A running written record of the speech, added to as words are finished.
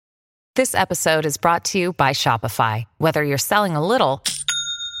This episode is brought to you by Shopify. Whether you're selling a little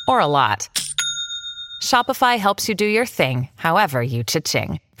or a lot, Shopify helps you do your thing, however you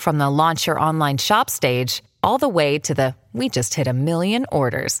cha-ching. From the launch your online shop stage, all the way to the we just hit 1 million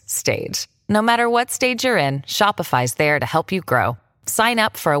orders stage. No matter what stage you're in, Shopify's there to help you grow. Sign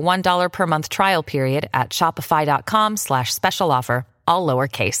up for a $1 per month trial period at shopify.com/special offer, all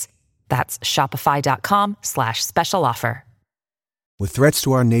lowercase. That's shopify.com/special offer. With threats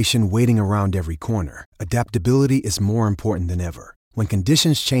to our nation waiting around every corner, adaptability is more important than ever. When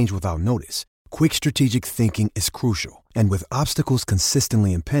conditions change without notice, quick strategic thinking is crucial. And with obstacles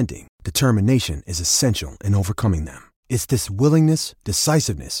consistently impending, determination is essential in overcoming them. It's this willingness,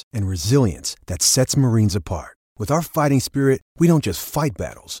 decisiveness, and resilience that sets Marines apart. With our fighting spirit, we don't just fight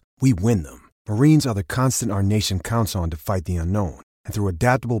battles, we win them. Marines are the constant our nation counts on to fight the unknown. And through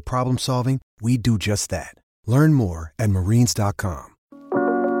adaptable problem solving, we do just that. Learn more at marines.com.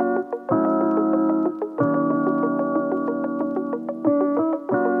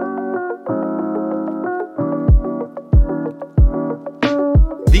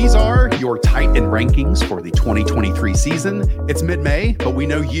 These are your tight end rankings for the 2023 season. It's mid-May, but we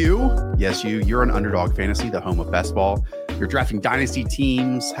know you. Yes, you're an Underdog Fantasy, the home of best ball. You're drafting dynasty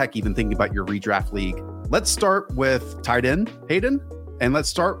teams, heck, even thinking about your redraft league. Let's start with tight end, Hayden, and let's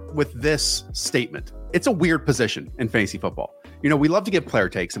start with this statement. It's a weird position in fantasy football. You know, we love to give player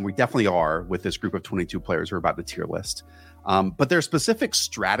takes, and we definitely are with this group of 22 players who are about the tier list. But there are specific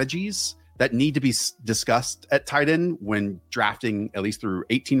strategies that need to be discussed at tight end when drafting at least through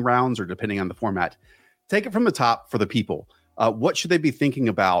 18 rounds or depending on the format. Take it from the top for the people. What should they be thinking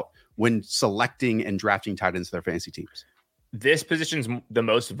about when selecting and drafting tight ends to their fantasy teams? This position's the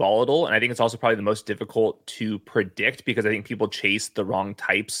most volatile, and I think it's also probably the most difficult to predict because I think people chase the wrong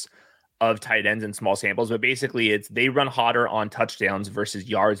types of tight ends in small samples. But basically, they run hotter on touchdowns versus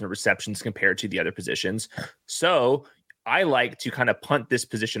yards and receptions compared to the other positions. So I like to kind of punt this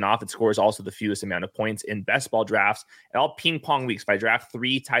position off. It scores also the fewest amount of points in best ball drafts. And I'll ping pong weeks. If I draft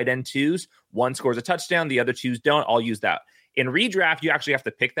 3 tight end twos, one scores a touchdown, the other twos don't, I'll use that. In redraft, you actually have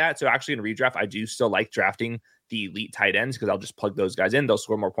to pick that. So actually in redraft, I do still like drafting the elite tight ends because I'll just plug those guys in. They'll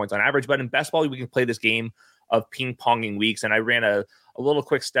score more points on average. But in best ball, we can play this game of ping ponging weeks. And I ran a little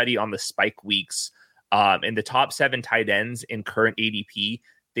quick study on the spike weeks. In the top 7 tight ends in current ADP,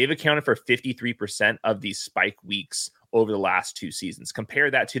 they've accounted for 53% of these spike weeks over the last 2 seasons.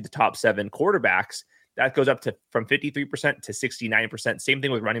 Compare that to the top 7 quarterbacks. That goes up to from 53% to 69%. Same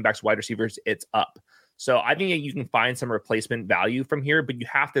thing with running backs, wide receivers. It's up. So I think you can find some replacement value from here, but you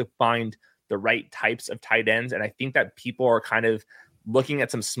have to find the right types of tight ends. And I think that people are kind of looking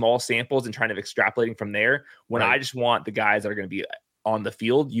at some small samples and trying to extrapolating from there when I just want the guys that are going to be on the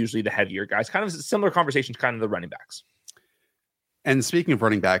field, usually the heavier guys. Kind of similar conversations, kind of the running backs. And speaking of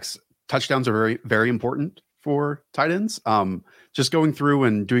running backs, touchdowns are very, very important for tight ends. Just going through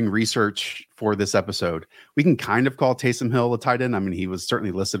and doing research for this episode, we can kind of call Taysom Hill a tight end. I mean, he was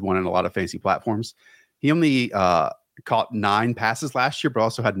certainly listed one in a lot of fantasy platforms. He only caught 9 passes last year, but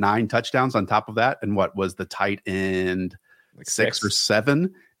also had 9 touchdowns on top of that. And what was the tight end, like 6 or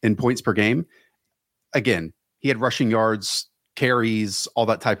 7 in points per game? Again, he had rushing yards, carries, all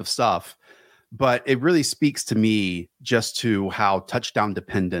that type of stuff. But it really speaks to me just to how touchdown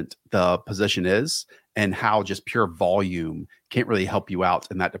dependent the position is and how just pure volume can't really help you out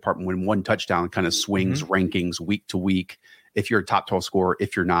in that department when one touchdown kind of swings rankings week to week. If you're a top 12 scorer,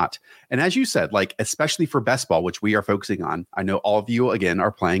 if you're not. And as you said, like, especially for best ball, which we are focusing on, I know all of you, again,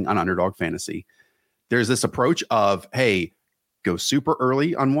 are playing on Underdog Fantasy. There's this approach of, hey, go super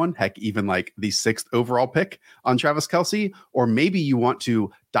early on one, heck, even like the 6th overall pick on Travis Kelce, or maybe you want to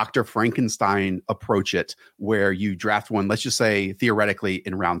Dr. Frankenstein approach it where you draft one, let's just say theoretically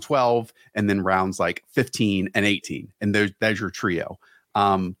in round 12 and then rounds like 15 and 18. And there's your trio.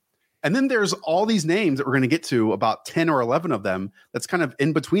 And then there's all these names that we're going to get to, about 10 or 11 of them, that's kind of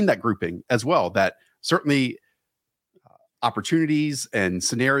in between that grouping as well, that certainly opportunities and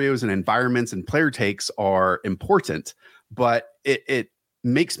scenarios and environments and player takes are important, but it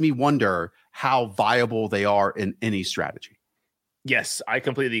makes me wonder how viable they are in any strategy. Yes, I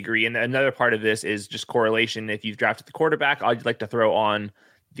completely agree. And another part of this is just correlation. If you've drafted the quarterback, I'd like to throw on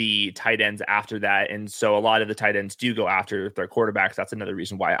the tight ends after that. And so a lot of the tight ends do go after their quarterbacks. That's another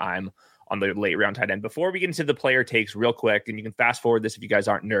reason why I'm on the late round tight end. Before we get into the player takes real quick, and you can fast forward this if you guys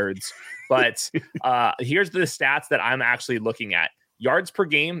aren't nerds, but here's the stats that I'm actually looking at. Yards per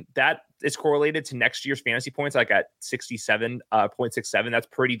game, that is correlated to next year's fantasy points, like at 67.67. That's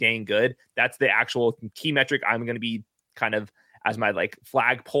pretty dang good. That's the actual key metric I'm going to be kind of as my like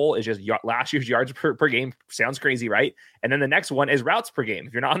flagpole is just last year's yards per game. Sounds crazy, right? And then the next one is routes per game.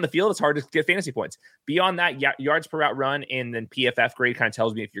 If you're not on the field, it's hard to get fantasy points. Beyond that, yards per route run and then PFF grade kind of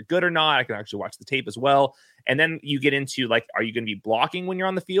tells me if you're good or not. I can actually watch the tape as well. And then you get into like, are you going to be blocking when you're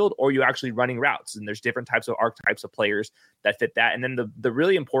on the field, or are you actually running routes? And there's different types of archetypes of players that fit that. And then the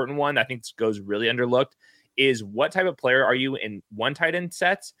really important one that I think goes really underlooked is what type of player are you in one tight end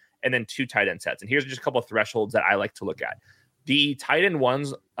sets and then two tight end sets. And here's just a couple of thresholds that I like to look at. The tight end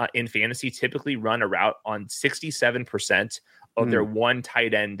ones in fantasy typically run a route on 67% of their one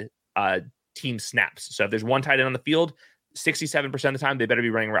tight end team snaps. So if there's one tight end on the field, 67% of the time, they better be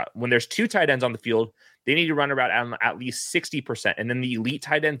running a route. When there's two tight ends on the field, they need to run a route at least 60%. And then the elite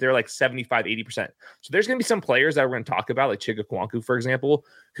tight end, they're like 75, 80%. So there's going to be some players that we're going to talk about, like Chigakwanku, for example,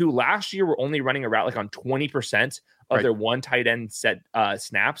 who last year were only running a route like on 20% of their one tight end set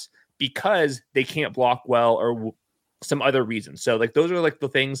snaps because they can't block well or some other reasons. So like those are like the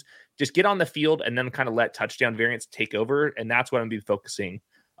things, just get on the field and then kind of let touchdown variance take over. And that's what I'm going to be focusing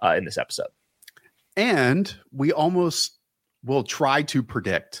in this episode. And we almost will try to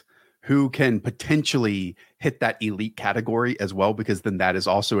predict who can potentially hit that elite category as well, because then that is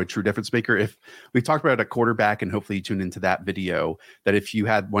also a true difference maker. If we've talked about a quarterback, and hopefully you tune into that video, that if you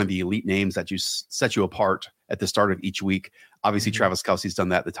had one of the elite names that you set you apart at the start of each week, obviously Travis Kelce's done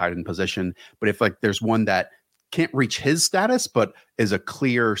that at the tight end position. But if like there's one that can't reach his status, but is a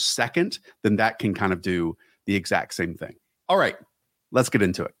clear second, then that can kind of do the exact same thing. All right, let's get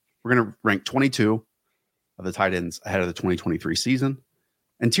into it. We're going to rank 22 of the tight ends ahead of the 2023 season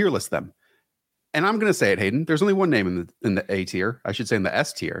and tier list them. And I'm going to say it, Hayden, there's only one name in the A tier, I should say in the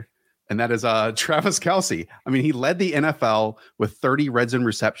S tier, and that is Travis Kelce. I mean, he led the NFL with 30 red zone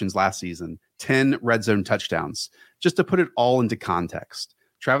receptions last season, 10 red zone touchdowns. Just to put it all into context,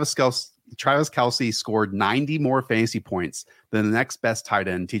 Travis Kelce scored 90 more fantasy points than the next best tight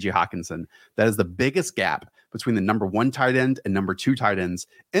end, TJ Hockenson. That is the biggest gap between the number one tight end and number two tight ends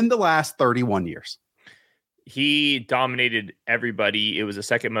in the last 31 years. He dominated everybody. It was the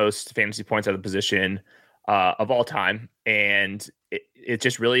second most fantasy points at the position of all time. And it's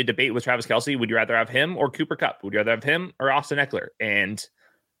just really a debate with Travis Kelce. Would you rather have him or Cooper Kupp? Would you rather have him or Austin Eckler? And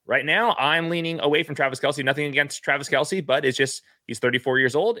right now I'm leaning away from Travis Kelce. Nothing against Travis Kelce, but it's just, he's 34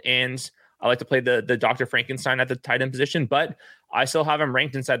 years old and I like to play the Dr. Frankenstein at the tight end position, but I still have him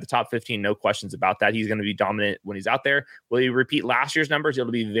ranked inside the top 15. No questions about that. He's going to be dominant when he's out there. Will he repeat last year's numbers?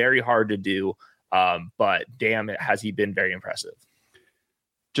 It'll be very hard to do. But damn it, has he been very impressive.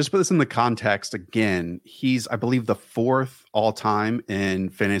 Just put this in the context again. He's, I believe, the fourth all time in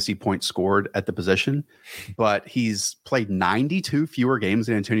fantasy points scored at the position, but he's played 92 fewer games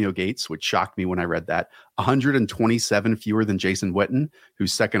than Antonio Gates, which shocked me when I read that. 127 fewer than Jason Witten,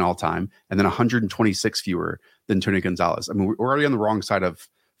 who's second all time, and then 126 fewer than Tony Gonzalez. I mean, we're already on the wrong side of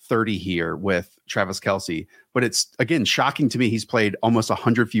 30 here with Travis Kelce, but it's again shocking to me. He's played almost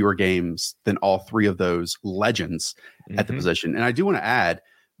 100 fewer games than all three of those legends at the position. And I do want to add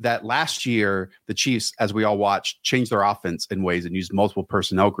that last year, the Chiefs, as we all watched, changed their offense in ways and used multiple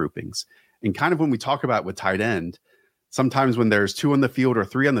personnel groupings. And kind of when we talk about with tight end, sometimes when there's two on the field or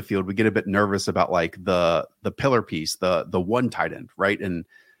three on the field, we get a bit nervous about like the pillar piece, the one tight end, right? And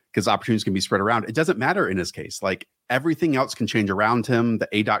because opportunities can be spread around. It doesn't matter in his case. Like everything else can change around him. The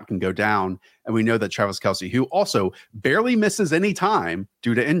ADOT can go down. And we know that Travis Kelce, who also barely misses any time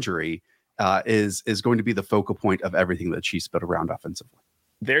due to injury, is going to be the focal point of everything that Chiefs built around offensively.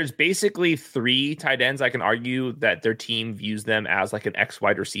 There's basically three tight ends. I can argue that their team views them as like an X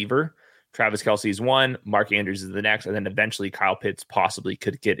wide receiver. Travis Kelce is one, Mark Andrews is the next, and then eventually Kyle Pitts possibly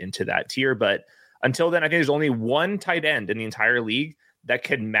could get into that tier. But until then, I think there's only one tight end in the entire league that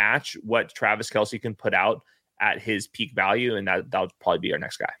can match what Travis Kelce can put out at his peak value, and that'll probably be our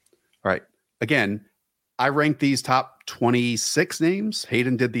next guy. All right. Again, I ranked these top 26 names.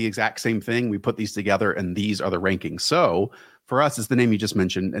 Hayden did the exact same thing. We put these together, and these are the rankings. So for us, it's the name you just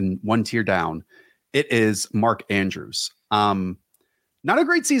mentioned, and one tier down, it is Mark Andrews. Not a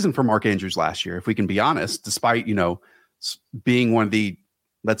great season for Mark Andrews last year, if we can be honest, despite, being one of the,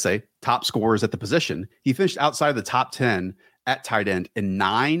 let's say, top scorers at the position. He finished outside of the top 10 at tight end in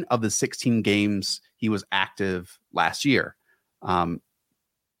 9 of the 16 games he was active last year.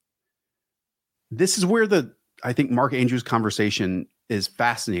 This is where I think Mark Andrews conversation is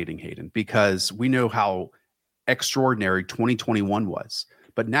fascinating, Hayden, because we know how extraordinary 2021 was,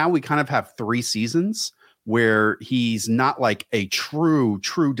 but now we kind of have 3 seasons where he's not like a true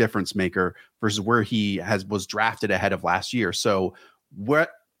difference maker versus where he was drafted ahead of last year. So what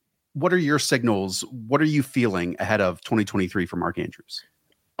are your signals? What are you feeling ahead of 2023 for Mark Andrews?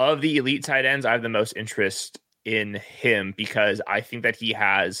 Of the elite tight ends, I have the most interest in him because I think that he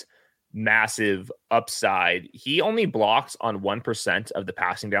has massive upside. He only blocks on 1% of the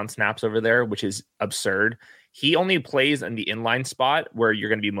passing down snaps over there, which is absurd. He only plays in the inline spot where you're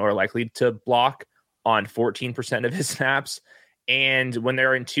going to be more likely to block on 14% of his snaps. And when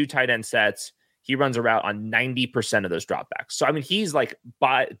they're in 2 tight end sets, he runs a route on 90% of those dropbacks. So, I mean, he's like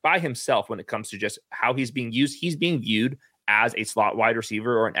by himself when it comes to just how he's being used. He's being viewed as a slot wide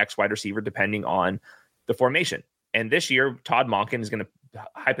receiver or an X wide receiver, depending on the formation. And this year, Todd Monken is going to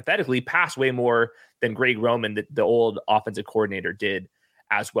hypothetically pass way more than Greg Roman, the old offensive coordinator, did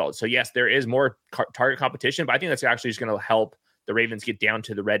as well. So yes, there is more target competition, but I think that's actually just going to help the Ravens get down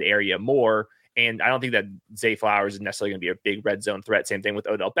to the red area more. And I don't think that Zay Flowers is necessarily going to be a big red zone threat. Same thing with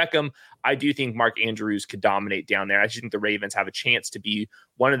Odell Beckham. I do think Mark Andrews could dominate down there. I just think the Ravens have a chance to be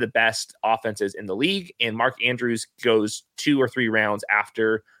one of the best offenses in the league. And Mark Andrews goes 2 or 3 rounds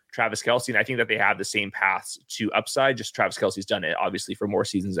after Travis Kelce. And I think that they have the same paths to upside. Just Travis Kelce's done it, obviously, for more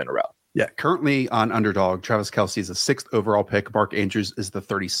seasons in a row. Yeah, currently on Underdog, Travis Kelce is the 6th overall pick. Mark Andrews is the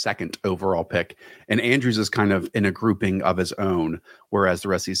 32nd overall pick. And Andrews is kind of in a grouping of his own, whereas the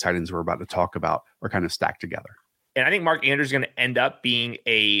rest of these tight ends we're about to talk about are kind of stacked together. And I think Mark Andrews is going to end up being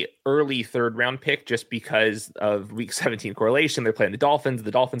a early 3rd round pick just because of week 17 correlation. They're playing the Dolphins.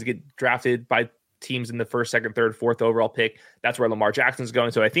 The Dolphins get drafted by teams in the 1st, 2nd, 3rd, 4th overall pick. That's where Lamar Jackson's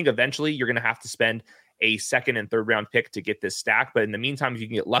going. So I think eventually you're going to have to spend a 2nd and 3rd round pick to get this stack. But in the meantime, if you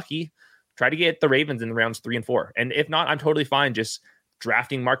can get lucky, try to get the Ravens in rounds 3 and 4. And if not, I'm totally fine just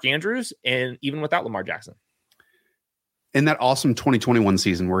drafting Mark Andrews and even without Lamar Jackson. In that awesome 2021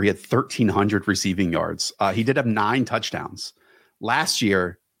 season where he had 1,300 receiving yards, he did have 9 touchdowns. Last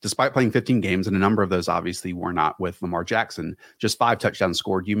year, despite playing 15 games, and a number of those obviously were not with Lamar Jackson, just 5 touchdowns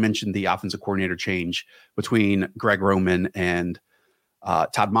scored. You mentioned the offensive coordinator change between Greg Roman and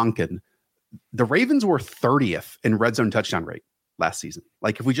Todd Monken. The Ravens were 30th in red zone touchdown rate last season.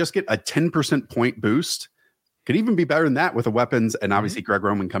 Like if we just get a 10% point boost, could even be better than that with the weapons and obviously Greg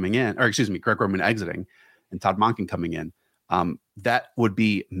Roman exiting and Todd Monken coming in. That would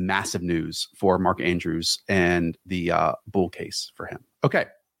be massive news for Mark Andrews and the bull case for him. Okay.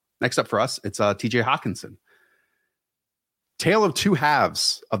 Next up for us, it's TJ Hockenson. Tale of 2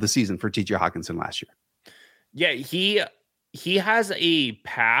 halves of the season for TJ Hockenson last year. Yeah, he has a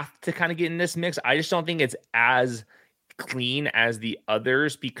path to kind of get in this mix. I just don't think it's as clean as the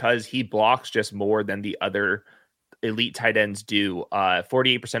others because he blocks just more than the other elite tight ends do.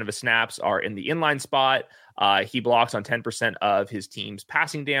 48% of his snaps are in the inline spot. He blocks on 10% of his team's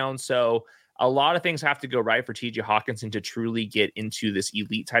passing down. So a lot of things have to go right for TJ Hockenson to truly get into this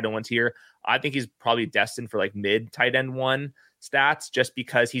elite tight end 1 tier. I think he's probably destined for like mid tight end 1 stats just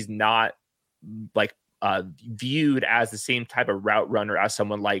because he's not like viewed as the same type of route runner as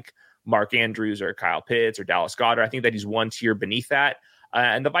someone like Mark Andrews or Kyle Pitts or Dallas Goedert. I think that he's 1 tier beneath that.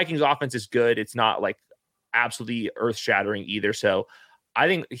 And the Vikings offense is good. It's not like absolutely earth shattering either. So I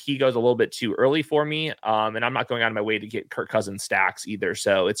think he goes a little bit too early for me. And I'm not going out of my way to get Kirk Cousins stacks either.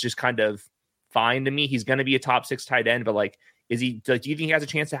 So it's just kind of fine to me. He's going to be a top 6 tight end, but like, do you think he has a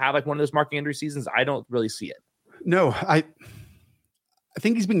chance to have like one of those Mark Andrews seasons? I don't really see it. No, I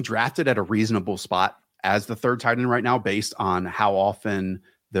think he's being drafted at a reasonable spot as the 3rd tight end right now, based on how often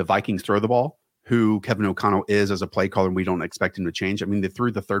the Vikings throw the ball, who Kevin O'Connell is as a play caller, and we don't expect him to change. I mean, they threw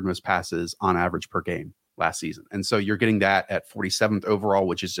the 3rd most passes on average per game last season. And so you're getting that at 47th overall,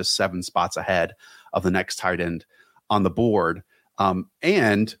 which is just 7 spots ahead of the next tight end on the board.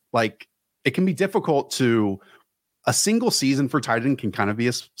 And like, it can be difficult to a single season for tight end can kind of be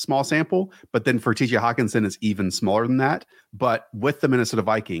a small sample, but then for TJ Hockenson, it's even smaller than that. But with the Minnesota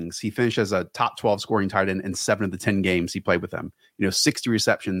Vikings, he finished as a top 12 scoring tight end in 7 of the 10 games he played with them, 60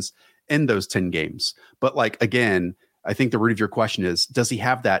 receptions in those 10 games. But like, again, I think the root of your question is, does he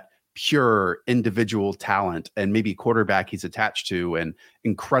have that pure individual talent and maybe quarterback he's attached to an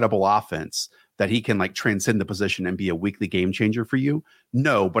incredible offense that he can like transcend the position and be a weekly game changer for you?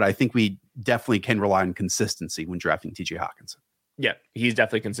 No, but I think we definitely can rely on consistency when drafting TJ Hockenson. Yeah, he's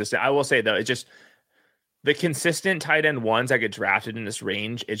definitely consistent. I will say though, it's just the consistent tight end 1s that get drafted in this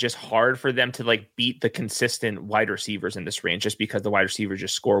range. It's just hard for them to like beat the consistent wide receivers in this range just because the wide receivers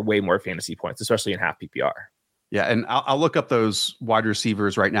just score way more fantasy points, especially in half PPR. Yeah, and I'll look up those wide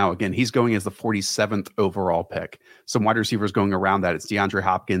receivers right now. Again, he's going as the 47th overall pick. Some wide receivers going around that. It's DeAndre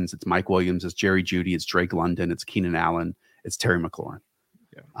Hopkins, it's Mike Williams, it's Jerry Jeudy, it's Drake London, it's Keenan Allen, it's Terry McLaurin.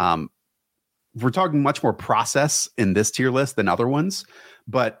 Yeah. We're talking much more process in this tier list than other ones,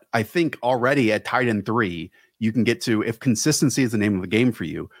 but I think already at tight end 3, you can get to, if consistency is the name of the game for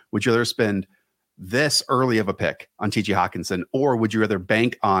you, would you rather spend this early of a pick on TJ Hawkinson, or would you rather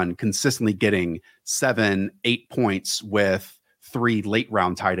bank on consistently getting 7-8 points with 3 late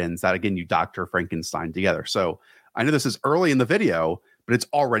round tight ends that, again, you Dr. Frankenstein together? So I know this is early in the video, but it's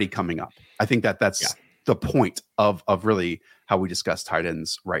already coming up. I think that's the point of really how we discuss tight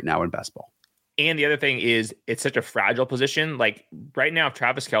ends right now in basketball. And the other thing is it's such a fragile position. Like right now, if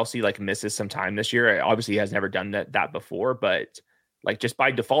Travis Kelce like misses some time this year, obviously he has never done that before, but like just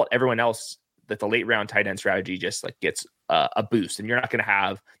by default, everyone else that the late round tight end strategy just like gets a boost, and you're not going to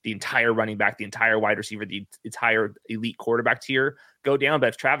have the entire running back, the entire wide receiver, the entire elite quarterback tier go down. But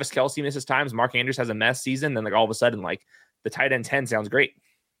if Travis Kelce misses times, Mark Andrews has a mess season, then like all of a sudden, like the tight end 10 sounds great.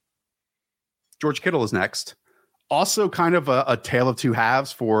 George Kittle is next. Also kind of a tale of two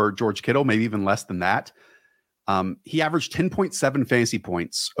halves for George Kittle, maybe even less than that. He averaged 10.7 fantasy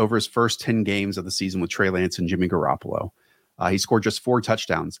points over his first 10 games of the season with Trey Lance and Jimmy Garoppolo. He scored just 4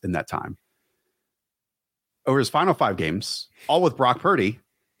 touchdowns in that time. Over his final 5 games, all with Brock Purdy,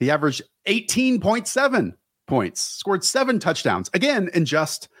 he averaged 18.7 points, scored 7 touchdowns, again, in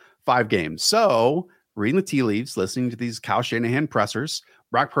just 5 games. So, reading the tea leaves, listening to these Kyle Shanahan pressers,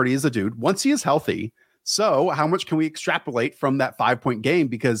 Brock Purdy is a dude once he is healthy. So how much can we extrapolate from that 5-point game?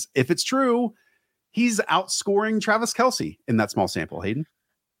 Because if it's true, he's outscoring Travis Kelce in that small sample, Hayden.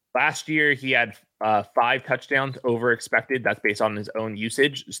 Last year, he had 5 touchdowns over expected. That's based on his own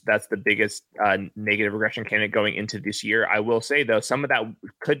usage. So that's the biggest negative regression candidate going into this year. I will say, though, some of that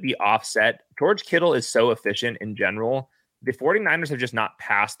could be offset. George Kittle is so efficient in general. The 49ers have just not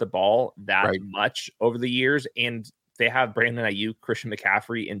passed the ball that much over the years, and they have Brandon Ayuk, Christian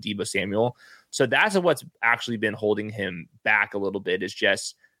McCaffrey, and Deebo Samuel. So that's what's actually been holding him back a little bit, is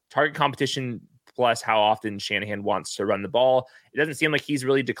just target competition plus how often Shanahan wants to run the ball. It doesn't seem like he's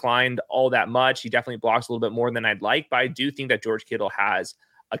really declined all that much. He definitely blocks a little bit more than I'd like, but I do think that George Kittle has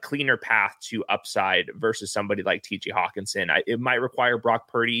a cleaner path to upside versus somebody like TJ Hawkinson. It might require Brock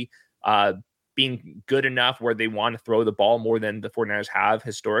Purdy being good enough where they want to throw the ball more than the 49ers have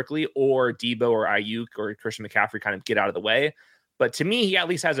historically, or Deebo or Ayuk or Christian McCaffrey kind of get out of the way. But to me, he at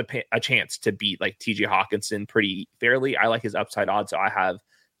least has a chance to beat like TJ Hawkinson pretty fairly. I like his upside odds, so I have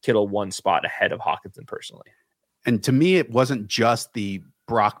Kittle 1 spot ahead of Hawkinson personally. And to me, it wasn't just the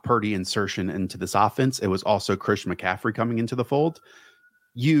Brock Purdy insertion into this offense. It was also Christian McCaffrey coming into the fold.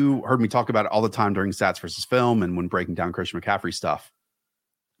 You heard me talk about it all the time during Stats versus Film and when breaking down Christian McCaffrey stuff.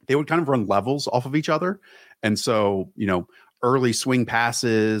 They would kind of run levels off of each other. And so, early swing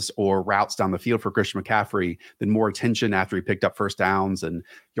passes or routes down the field for Christian McCaffrey, then more attention after he picked up first downs and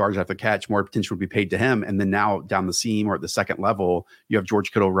yards after catch, more attention would be paid to him. And then now down the seam or at the second level, you have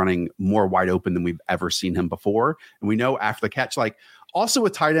George Kittle running more wide open than we've ever seen him before. And we know after the catch, like also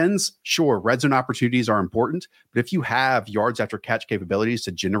with tight ends, sure, red zone opportunities are important, but if you have yards after catch capabilities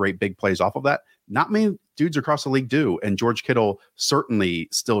to generate big plays off of that, not many dudes across the league do. And George Kittle certainly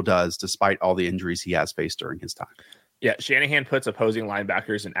still does, despite all the injuries he has faced during his time. Yeah, Shanahan puts opposing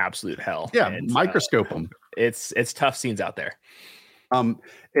linebackers in absolute hell. Yeah, microscope them. It's tough scenes out there.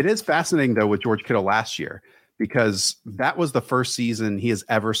 It is fascinating, though, with George Kittle last year, because that was the first season he has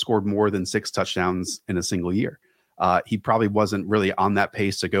ever scored more than 6 touchdowns in a single year. He probably wasn't really on that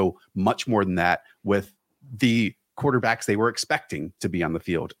pace to go much more than that with the quarterbacks they were expecting to be on the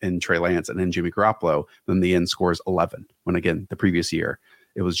field in Trey Lance and in Jimmy Garoppolo. Then the end scores 11, when, again, the previous year,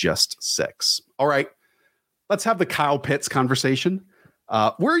 it was just 6. All right. Let's have the Kyle Pitts conversation.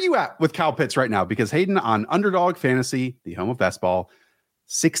 Where are you at with Kyle Pitts right now? Because Hayden, on Underdog Fantasy, the home of best ball,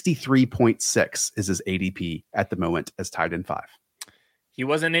 63.6 is his ADP at the moment as tight end 5. He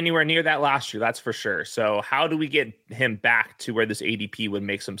wasn't anywhere near that last year, that's for sure. So how do we get him back to where this ADP would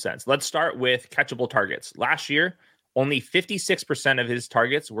make some sense? Let's start with catchable targets. Last year, only 56% of his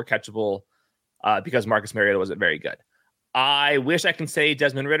targets were catchable because Marcus Mariota wasn't very good. I wish I can say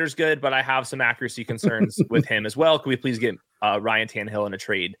Desmond Ritter's good, but I have some accuracy concerns with him as well. Could we please get Ryan Tannehill in a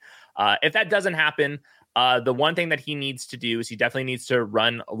trade? If that doesn't happen, the one thing that he needs to do is he definitely needs to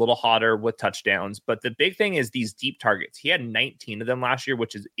run a little hotter with touchdowns. But the big thing is these deep targets. He had 19 of them last year,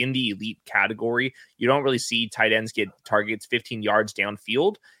 which is in the elite category. You don't really see tight ends get targets 15 yards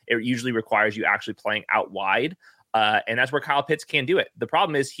downfield. It usually requires you actually playing out wide. And that's where Kyle Pitts can do it. The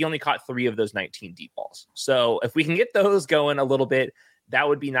problem is he only caught 3 of those 19 deep balls. So if we can get those going a little bit, that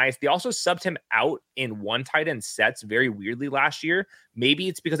would be nice. They also subbed him out in one tight end sets very weirdly last year. Maybe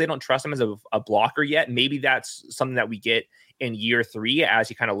it's because they don't trust him as a blocker yet. Maybe that's something that we get in year 3 as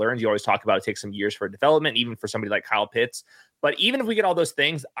he kind of learns. You always talk about it takes some years for development, even for somebody like Kyle Pitts. But even if we get all those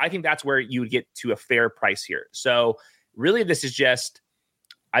things, I think that's where you would get to a fair price here. So really, this is just,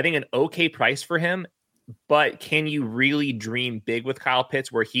 I think, an okay price for him. but can you really dream big with Kyle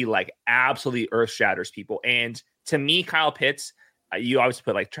Pitts where he like absolutely earth shatters people? And to me, Kyle Pitts, you always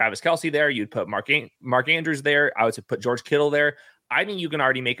put like Travis Kelce there. You'd put Mark Andrews there. I would put George Kittle there. I think you can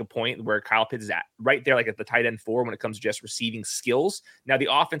already make a point where Kyle Pitts is at right there, like at the tight end 4 when it comes to just receiving skills. Now the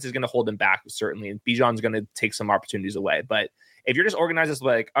offense is going to hold him back certainly, and Bijan's going to take some opportunities away. But if you're just organized as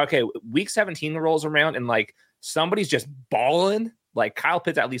like, okay, week 17 rolls around and like somebody's just balling, like Kyle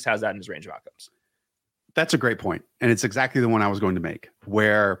Pitts at least has that in his range of outcomes. That's a great point. And it's exactly the one I was going to make,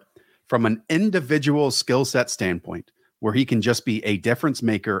 where from an individual skill set standpoint, where he can just be a difference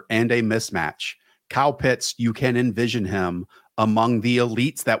maker and a mismatch, Kyle Pitts, you can envision him among the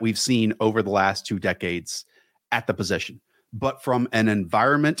elites that we've seen over the last 2 decades at the position. But from an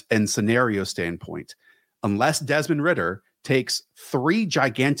environment and scenario standpoint, unless Desmond Ridder takes 3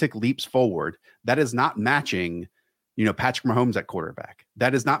 gigantic leaps forward, that is not matching, Patrick Mahomes at quarterback.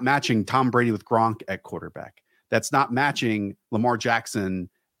 That is not matching Tom Brady with Gronk at quarterback. That's not matching Lamar Jackson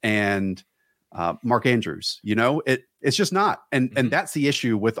and Mark Andrews. It's just not. And that's the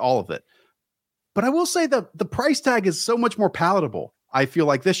issue with all of it. But I will say that the price tag is so much more palatable, I feel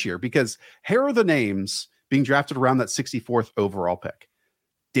like, this year, because here are the names being drafted around that 64th overall pick.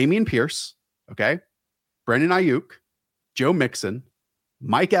 Dameon Pierce, okay? Brandon Ayuk, Joe Mixon,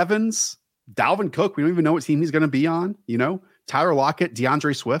 Mike Evans, Dalvin Cook. We don't even know what team he's going to be on, Tyler Lockett,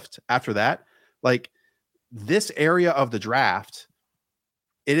 DeAndre Swift after that. Like, this area of the draft,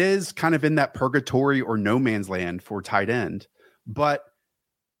 it is kind of in that purgatory or no man's land for tight end. But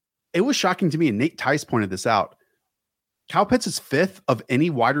it was shocking to me, and Nate Tice pointed this out. Kyle Pitts is 5th of any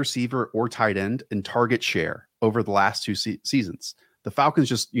wide receiver or tight end in target share over the last 2 seasons. The Falcons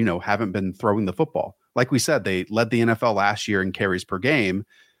just, haven't been throwing the football. Like we said, they led the NFL last year in carries per game.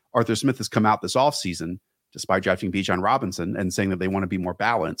 Arthur Smith has come out this offseason, despite drafting Bijan Robinson and saying that they want to be more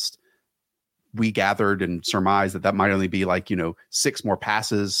balanced. We gathered and surmised that might only be like, 6 more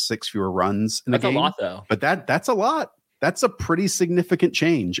passes, 6 fewer runs in a game. That's a lot, though. But that's a lot. That's a pretty significant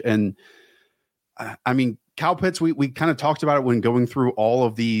change. And I mean, Kyle Pitts, we kind of talked about it when going through all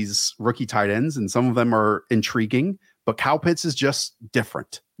of these rookie tight ends, and some of them are intriguing, but Kyle Pitts is just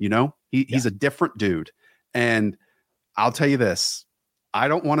different. He's a different dude. And I'll tell you this, I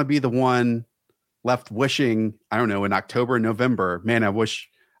don't want to be the one left wishing, I don't know, in October and November, man, I wish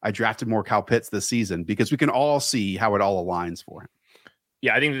I drafted more Kyle Pitts this season, because we can all see how it all aligns for him.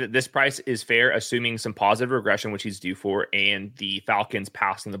 Yeah, I think that this price is fair, assuming some positive regression, which he's due for, and the Falcons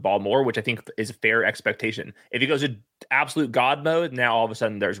passing the ball more, which I think is a fair expectation. If he goes to absolute God mode, now all of a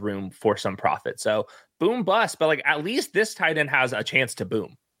sudden there's room for some profit. So boom bust, but like at least this tight end has a chance to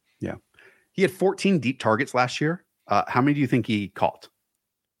boom. Yeah. He had 14 deep targets last year. How many do you think he caught?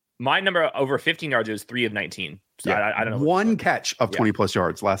 My number over 15 yards was 3 of 19. So yeah. I don't know. 1 catch of 20 plus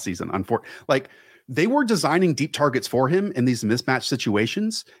yards last season. They were designing deep targets for him in these mismatch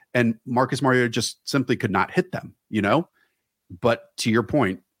situations, and Marcus Mariota just simply could not hit them, But to your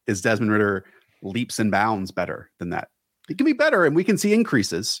point, is Desmond Ridder leaps and bounds better than that? It can be better, and we can see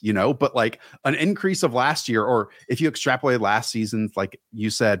increases, but like an increase of last year, or if you extrapolate last season, like you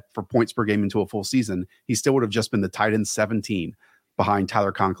said, for points per game into a full season, he still would have just been the tight end 17 behind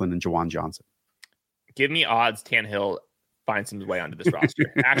Tyler Conklin and Juwan Johnson. Give me odds Tannehill finds his way onto this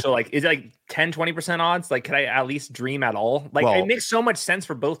roster. Actually, is it like 10-20% odds? Like, can I at least dream at all? Like, it makes so much sense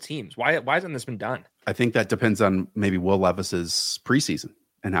for both teams. Why hasn't this been done? I think that depends on maybe Will Levis's preseason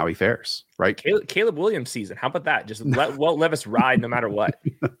and how he fares, right? Caleb Williams season. How about that? Just let Will Levis ride no matter what.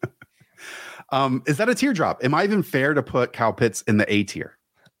 Is that a teardrop? Am I even fair to put Kyle Pitts in the A tier?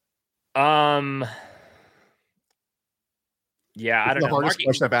 Yeah, I don't know. The hardest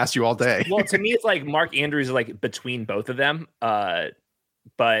question I've asked you all day. Well, to me, it's like Mark Andrews is like between both of them.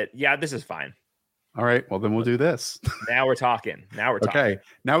 But yeah, this is fine. All right. Well, then we'll do this. Now we're talking. Okay.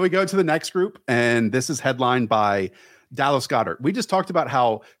 Now we go to the next group, and this is headlined by Dallas Goedert. We just talked about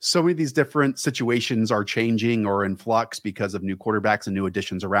how so many of these different situations are changing or in flux because of new quarterbacks and new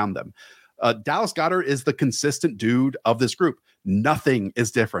additions around them. Dallas Goedert is the consistent dude of this group. Nothing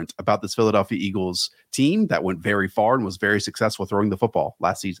is different about this Philadelphia Eagles team that went very far and was very successful throwing the football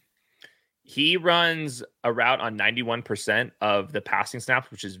last season. He runs a route on 91% of the passing snaps,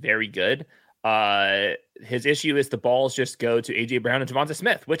 which is very good. His issue is the balls just go to AJ Brown and Devonta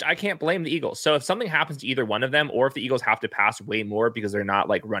Smith, which I can't blame the Eagles. So if something happens to either one of them, or if the Eagles have to pass way more because they're not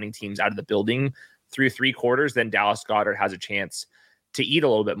like running teams out of the building through 3 quarters, then Dallas Goedert has a chance to eat a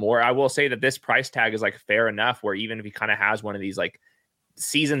little bit more. I will say that this price tag is like fair enough where even if he kind of has one of these like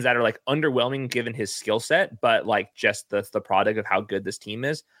seasons that are like underwhelming given his skill set, but like just the product of how good this team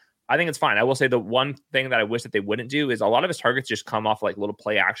is, I think it's fine. I will say the one thing that I wish that they wouldn't do is a lot of his targets just come off like little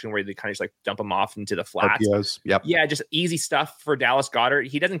play action where they kind of just like dump him off into the flats. RPOs. Yep. Yeah, just easy stuff for Dallas Goedert.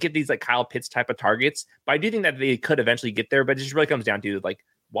 He doesn't get these like Kyle Pitts type of targets, but I do think that they could eventually get there. But it just really comes down to like,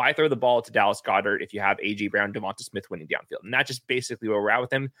 why throw the ball to Dallas Goedert if you have A.J. Brown, Devonta Smith winning downfield? And that's just basically where we're at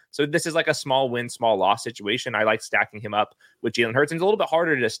with him. So this is like a small win, small loss situation. I like stacking him up with Jalen Hurts. And it's a little bit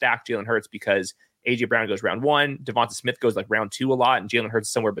harder to stack Jalen Hurts because A.J. Brown goes round 1, Devonta Smith goes like round 2 a lot, and Jalen Hurts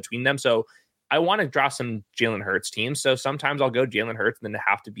is somewhere between them. So I want to draft some Jalen Hurts teams. So sometimes I'll go Jalen Hurts and then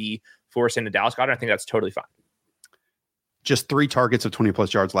have to be forced into Dallas Goedert. I think that's totally fine. Just 3 targets of 20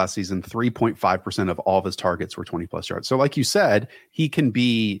 plus yards last season. 3.5% of all of his targets were 20 plus yards. So like you said, he can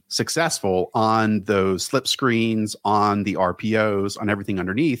be successful on those slip screens, on the RPOs, on everything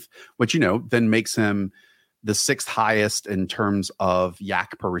underneath, which, then makes him the 6th highest in terms of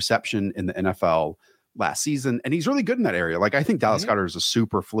yak per reception in the NFL last season. And he's really good in that area. Like, I think Dallas Goedert is a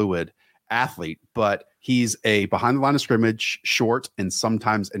super fluid athlete, but he's a behind the line of scrimmage, short, and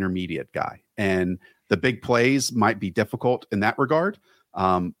sometimes intermediate guy. And the big plays might be difficult in that regard.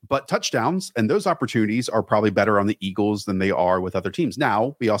 But touchdowns and those opportunities are probably better on the Eagles than they are with other teams.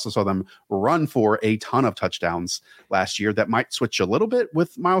 Now, we also saw them run for a ton of touchdowns last year. That might switch a little bit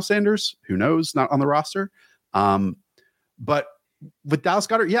with Miles Sanders. Who knows? Not on the roster. But with Dallas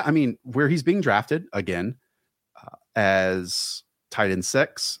Goedert, where he's being drafted again as tight end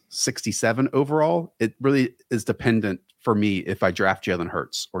 6, 67 overall, it really is dependent for me if I draft Jalen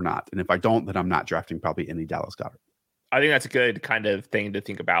Hurts or not. And if I don't, then I'm not drafting probably any Dallas Goedert. I think that's a good kind of thing to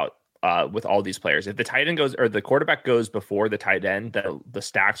think about with all these players. If the tight end goes or the quarterback goes before the tight end, the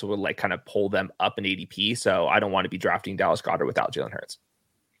stacks will like kind of pull them up in ADP. So I don't want to be drafting Dallas Goedert without Jalen Hurts.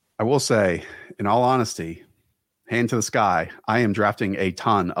 I will say, in all honesty, hand to the sky, I am drafting a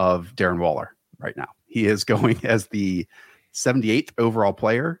ton of Darren Waller right now. He is going as the 78th overall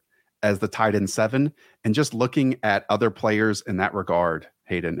player, as the tight end 7, and just looking at other players in that regard,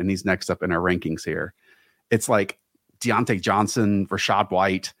 Hayden, and he's next up in our rankings here. It's like Deontay Johnson, Rashad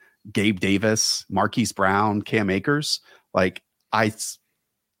White, Gabe Davis, Marquise Brown, Cam Akers. Like, I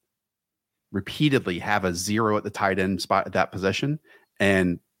repeatedly have a 0 at the tight end spot at that position.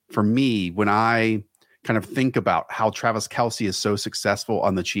 And for me, when I kind of think about how Travis Kelce is so successful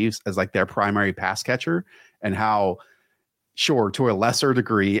on the Chiefs as like their primary pass catcher, and how, sure, to a lesser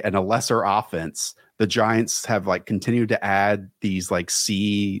degree and a lesser offense, the Giants have like continued to add these like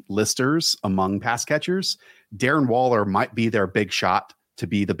C listers among pass catchers. Darren Waller might be their big shot to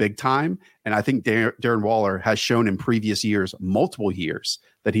be the big time. And I think Darren Waller has shown in previous years, multiple years,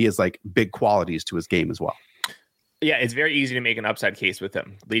 that he has like big qualities to his game as well. Yeah, it's very easy to make an upside case with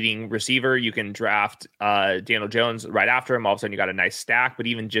him. Leading receiver, you can draft Daniel Jones right after him. All of a sudden, you got a nice stack. But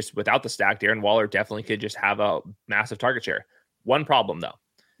even just without the stack, Darren Waller definitely could just have a massive target share. One problem, though.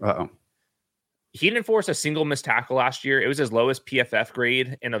 Uh-oh. He didn't force a single missed tackle last year. It was his lowest PFF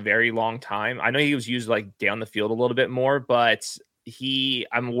grade in a very long time. I know he was used like down the field a little bit more, but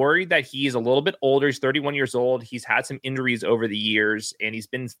I'm worried that he's a little bit older. He's 31 years old. He's had some injuries over the years, and he's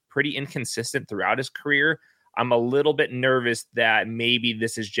been pretty inconsistent throughout his career. I'm a little bit nervous that maybe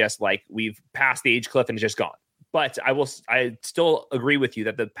this is just like we've passed the age cliff and it's just gone. But I still agree with you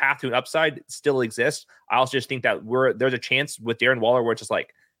that the path to an upside still exists. I also just think that there's a chance with Darren Waller where it's just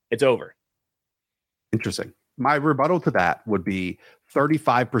like, it's over. Interesting. My rebuttal to that would be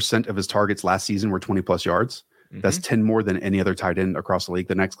 35% of his targets last season were 20 plus yards. Mm-hmm. That's 10 more than any other tight end across the league.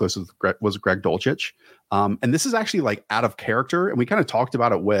 The next closest was Greg Dulcich. And this is actually like out of character. And we kind of talked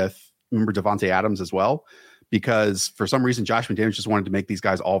about it with, remember, Devontae Adams as well, because for some reason, Josh McDaniels just wanted to make these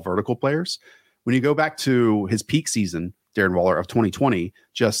guys all vertical players. When you go back to his peak season, Darren Waller of 2020,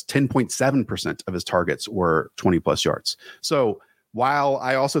 just 10.7% of his targets were 20 plus yards. So while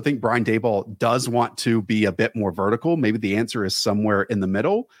I also think Brian Daboll does want to be a bit more vertical, maybe the answer is somewhere in the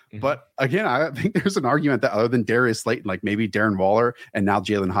middle. Mm-hmm. But again, I think there's an argument that other than Darius Slayton, like maybe Darren Waller and now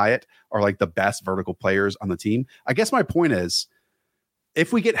Jalen Hyatt are like the best vertical players on the team. I guess my point is,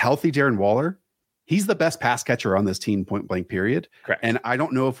 if we get healthy Darren Waller, he's the best pass catcher on this team, point blank, period. Correct. And I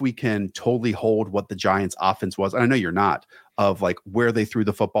don't know if we can totally hold what the Giants offense was. And I know you're not, of like where they threw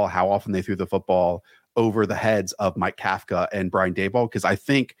the football, how often they threw the football over the heads of Mike Kafka and Brian Daboll. Because I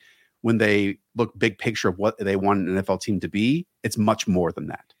think when they look big picture of what they want an NFL team to be, it's much more than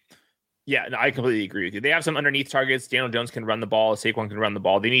that. Yeah, no, I completely agree with you. They have some underneath targets. Daniel Jones can run the ball. Saquon can run the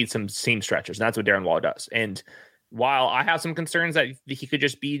ball. They need some seam stretchers. And that's what Darren Waller does. And while I have some concerns that he could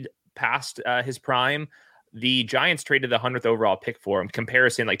just be past his prime, the Giants traded the 100th overall pick for him.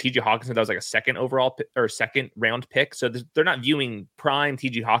 Comparison, like TJ Hawkinson, that was like a second overall or second round pick. So they're not viewing prime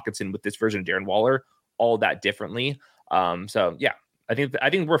TJ Hawkinson with this version of Darren Waller all that differently. So yeah, I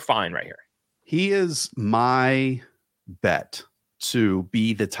think we're fine right here. He is my bet to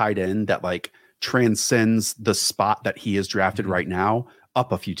be the tight end that like transcends the spot that he is drafted right now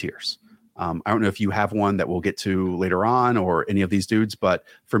up a few tiers. I don't know if you have one that we'll get to later on or any of these dudes, but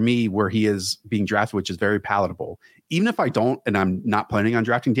for me, where he is being drafted, which is very palatable, even if I don't, and I'm not planning on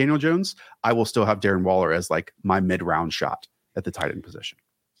drafting Daniel Jones, I will still have Darren Waller as like my mid-round shot at the tight end position.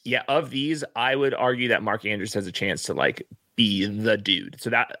 Yeah, of these, I would argue that Mark Andrews has a chance to like be the dude. So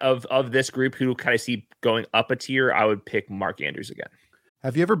that of this group who kind of see going up a tier, I would pick Mark Andrews again.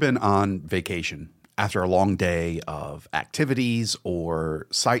 Have you ever been on vacation after a long day of activities or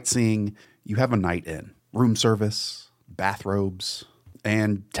sightseeing? You have a night in, room service, bathrobes,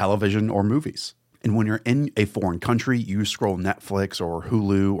 and television or movies. And when you're in a foreign country, you scroll Netflix or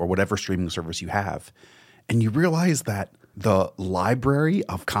Hulu or whatever streaming service you have, and you realize that the library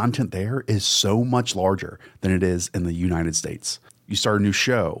of content there is so much larger than it is in the United States. You start a new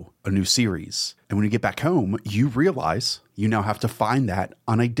show, a new series, and when you get back home, you realize you now have to find that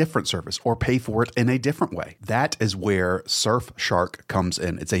on a different service or pay for it in a different way. That is where Surfshark comes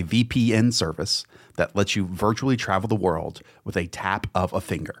in. It's a VPN service that lets you virtually travel the world with a tap of a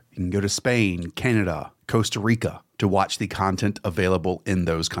finger. You can go to Spain, Canada, Costa Rica to watch the content available in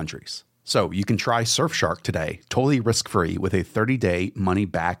those countries. So you can try Surfshark today, totally risk-free with a 30-day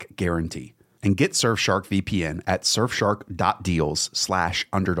money-back guarantee. And get Surfshark VPN at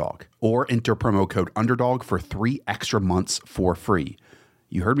surfshark.deals/underdog or enter promo code underdog for 3 extra months for free.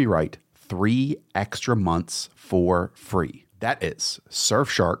 You heard me right. 3 extra months for free. That is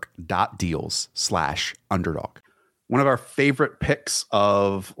surfshark.deals/underdog. One of our favorite picks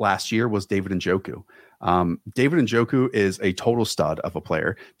of last year was David Njoku. David Njoku is a total stud of a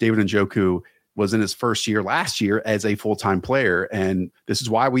player. David Njoku was in his first year last year as a full-time player. And this is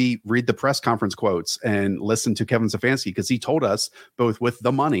why we read the press conference quotes and listen to Kevin Stefanski, because he told us both with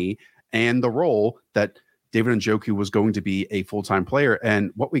the money and the role that David Njoku was going to be a full-time player.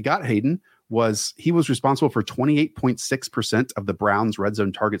 And what we got, Hayden, was he was responsible for 28.6% of the Browns' red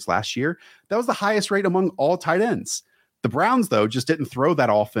zone targets last year. That was the highest rate among all tight ends. The Browns, though, just didn't throw that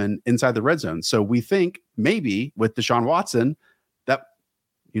often inside the red zone. So we think maybe with Deshaun Watson, that,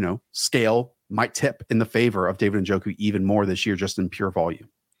 scale might tip in the favor of David Njoku even more this year, just in pure volume.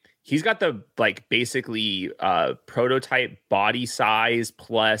 He's got the basically prototype body size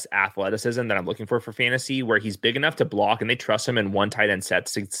plus athleticism that I'm looking for fantasy, where he's big enough to block, and they trust him in one tight end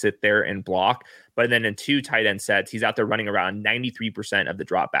sets to sit there and block. But then in 2 tight end sets, he's out there running around 93% of the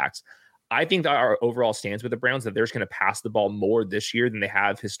dropbacks. I think that our overall stance with the Browns that they're just going to pass the ball more this year than they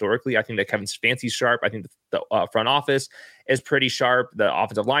have historically. I think that Kevin Stefanski's sharp. I think the front office is pretty sharp. The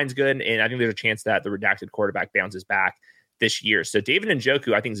offensive line's good. And I think there's a chance that the redacted quarterback bounces back this year. So David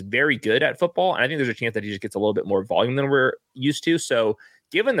Njoku, I think, is very good at football. And I think there's a chance that he just gets a little bit more volume than we're used to. So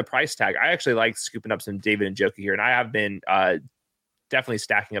given the price tag, I actually like scooping up some David Njoku here. And I have been definitely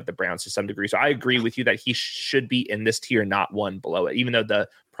stacking up the Browns to some degree. So I agree with you that he should be in this tier, not one below it, even though the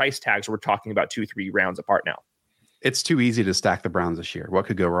price tags we're talking about 2-3 rounds apart now. It's too easy to stack the Browns this year. What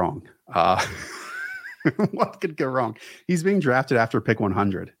could go wrong? What could go wrong? He's being drafted after pick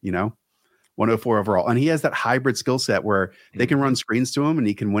 100, 104 overall. And he has that hybrid skill set where they can run screens to him and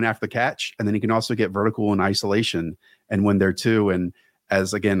he can win after the catch. And then he can also get vertical and isolation and win there too. And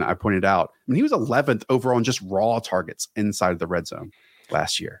as again, I pointed out, he was 11th overall in just raw targets inside of the red zone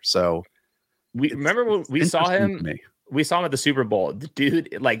last year. So we remember when we saw him. We saw him at the Super Bowl. The dude,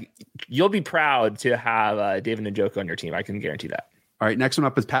 you'll be proud to have David Njoku on your team. I can guarantee that. All right, next one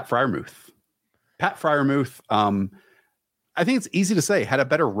up is Pat Freiermuth. Pat Freiermuth, I think it's easy to say, had a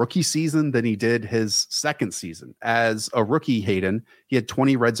better rookie season than he did his second season. As a rookie, Hayden, he had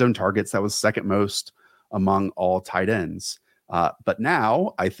 20 red zone targets. That was second most among all tight ends. But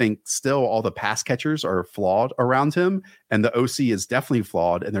now I think still all the pass catchers are flawed around him, and the OC is definitely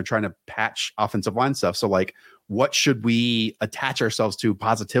flawed, and they're trying to patch offensive line stuff. So what should we attach ourselves to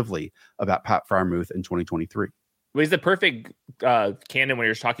positively about Pat Freiermuth in 2023? Well, he's the perfect candidate when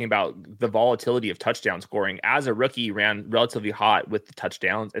you're talking about the volatility of touchdown scoring. As a rookie, he ran relatively hot with the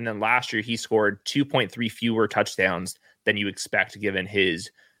touchdowns. And then last year, he scored 2.3 fewer touchdowns than you expect given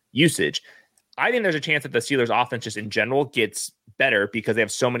his usage. I think there's a chance that the Steelers offense just in general gets better because they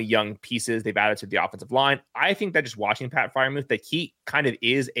have so many young pieces they've added to the offensive line. I think that just watching Pat Freiermuth, that he kind of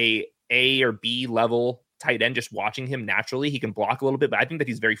is a or B level tight end, just watching him naturally. He can block a little bit, but I think that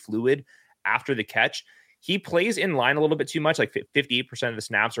he's very fluid after the catch. He plays in line a little bit too much, 58% of the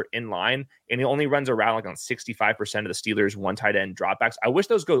snaps are in line, and he only runs around on 65% of the Steelers' one tight end dropbacks. I wish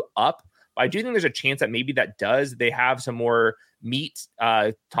those go up, But I do think there's a chance that maybe that does. They have some more meat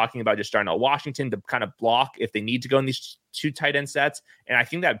talking about just Darnell Washington to kind of block if they need to go in these two tight end sets. And I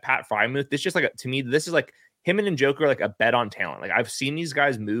think that Pat Freiermuth, this just like, to me, this is like him and Njoku are like a bet on talent. Like I've seen these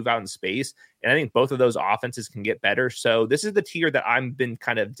guys move out in space, and I think both of those offenses can get better. So this is the tier that I've been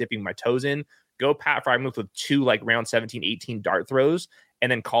kind of dipping my toes in. Go Pat Freiermuth with 2 like round 17, 18 dart throws,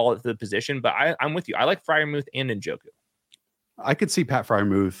 and then call it the position. But I'm with you. I like Freiermuth and Njoku. I could see Pat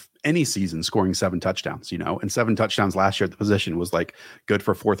Freiermuth any season scoring 7 touchdowns, and 7 touchdowns last year at the position was like good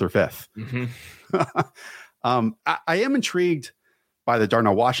for 4th or 5th. Mm-hmm. I am intrigued by the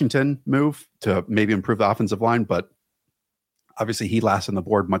Darnell Washington move to maybe improve the offensive line, but obviously he lasts on the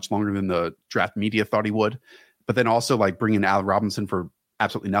board much longer than the draft media thought he would. But then also like bringing Al Robinson for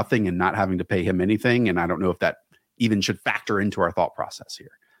absolutely nothing and not having to pay him anything. And I don't know if that even should factor into our thought process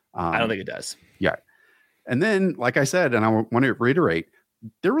here. I don't think it does. Yeah. And then, like I said, and I want to reiterate,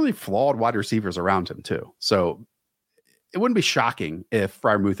 they're really flawed wide receivers around him too. So it wouldn't be shocking if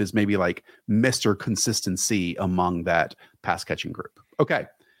Freiermuth is maybe like Mr. Consistency among that pass catching group. Okay.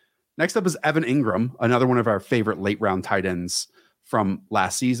 Next up is Evan Ingram, another one of our favorite late round tight ends from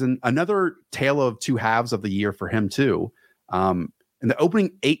last season. Another tale of 2 halves of the year for him too. In the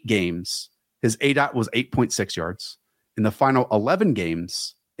opening 8 games, his ADOT was 8.6 yards. In the final 11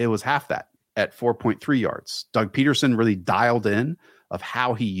 games, it was half that at 4.3 yards. Doug Peterson really dialed in of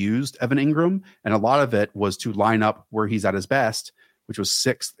how he used Evan Ingram, and a lot of it was to line up where he's at his best, which was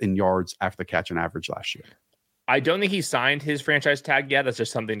 6th in yards after the catch on average last year. I don't think he signed his franchise tag yet. That's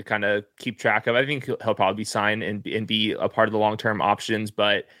just something to kind of keep track of. I think he'll probably be signed and be a part of the long-term options,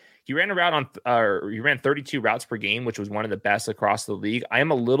 but he ran a route he ran 32 routes per game, which was one of the best across the league. I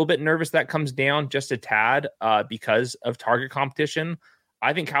am a little bit nervous that comes down just a tad because of target competition.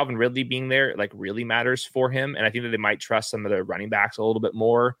 I think Calvin Ridley being there like really matters for him. And I think that they might trust some of their running backs a little bit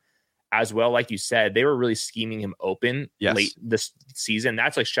more as well. Like you said, they were really scheming him open late this season.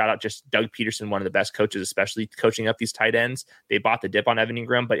 That's like shout out just Doug Peterson, one of the best coaches, especially coaching up these tight ends. They bought the dip on Evan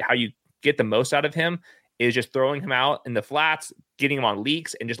Ingram, but how you get the most out of him is just throwing him out in the flats, getting him on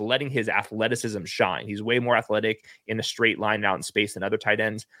leaks, and just letting his athleticism shine. He's way more athletic in a straight line out in space than other tight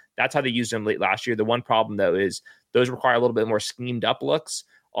ends. That's how they used him late last year. The one problem, though, is those require a little bit more schemed up looks.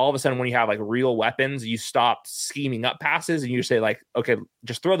 All of a sudden, when you have like real weapons, you stop scheming up passes and you say like, okay,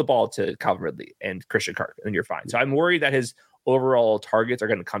 just throw the ball to Calvin Ridley and Christian Kirk and you're fine. So I'm worried that his overall targets are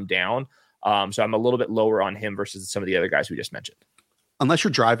going to come down. So I'm a little bit lower on him versus some of the other guys we just mentioned. Unless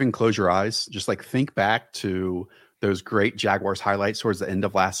you're driving, close your eyes. Just like think back to those great Jaguars highlights towards the end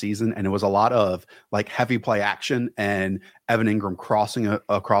of last season. And it was a lot of like heavy play action and Evan Ingram crossing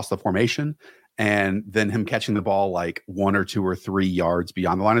across the formation and then him catching the ball like 1 or 2 or 3 yards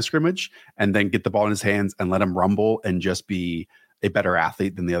beyond the line of scrimmage and then get the ball in his hands and let him rumble and just be a better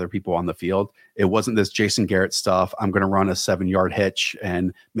athlete than the other people on the field. It wasn't this Jason Garrett stuff. I'm going to run a 7-yard hitch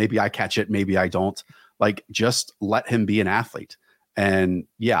and maybe I catch it, maybe I don't. Like just let him be an athlete. And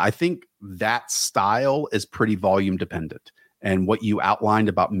yeah, I think that style is pretty volume dependent. And what you outlined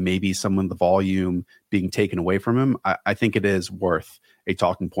about maybe some of the volume being taken away from him, I think it is worth a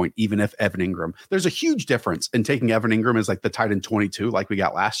talking point, even if Evan Ingram, there's a huge difference in taking Evan Ingram as like the tight end 22, like we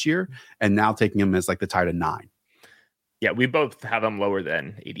got last year, and now taking him as like the tight end 9. Yeah, we both have him lower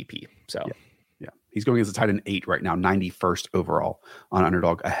than ADP. So yeah. He's going as a tight end 8 right now, 91st overall on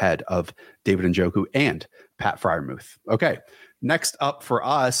Underdog, ahead of David Njoku and Pat Freiermuth. Okay. Next up for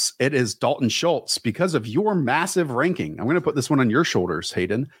us, it is Dalton Schultz. Because of your massive ranking, I'm going to put this one on your shoulders,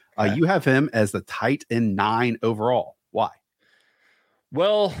 Hayden. Okay. You have him as the tight end 9 overall. Why?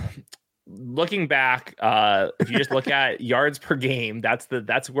 Well, looking back, if you just look at yards per game, that's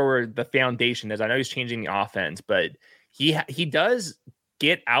where the foundation is. I know he's changing the offense, but he does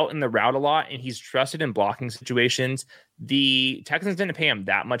get out in the route a lot, and he's trusted in blocking situations. The Texans didn't pay him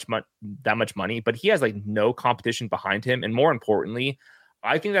that much money, but he has like no competition behind him. And more importantly,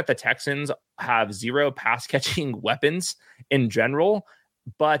 I think that the Texans have 0 pass catching weapons in general,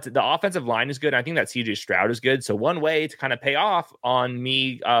 but the offensive line is good. I think that CJ Stroud is good. So one way to kind of pay off on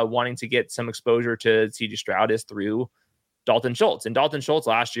me wanting to get some exposure to CJ Stroud is through Dalton Schultz. And Dalton Schultz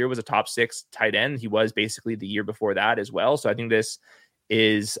last year was a top 6 tight end. He was basically the year before that as well. So I think this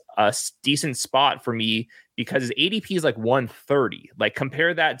is a decent spot for me because his ADP is like 130. Like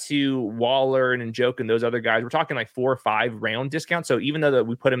compare that to Waller and Njoku and those other guys. We're talking like 4 or 5 round discounts. So even though that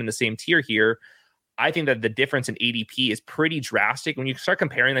we put him in the same tier here, I think that the difference in ADP is pretty drastic. When you start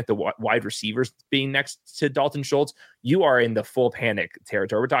comparing like the wide receivers being next to Dalton Schultz, you are in the full panic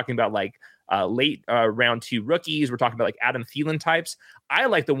territory. We're talking about like late round 2 rookies. We're talking about like Adam Thielen types. I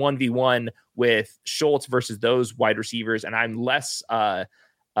like the 1v1 with Schultz versus those wide receivers, and I'm less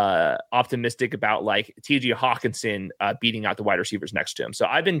optimistic about like TJ Hawkinson beating out the wide receivers next to him. So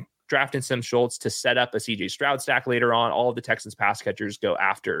I've been drafting Sim Schultz to set up a CJ Stroud stack later on. All of the Texans pass catchers go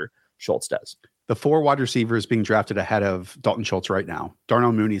after Schultz does. The 4 wide receivers being drafted ahead of Dalton Schultz right now: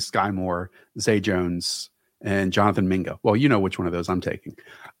 Darnell Mooney, Sky Moore, Zay Jones, and Jonathan Mingo. Well, you know which one of those I'm taking.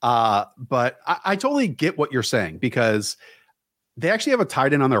 But I totally get what you're saying, because they actually have a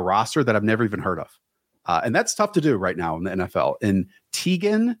tight end on their roster that I've never even heard of. And that's tough to do right now in the NFL. And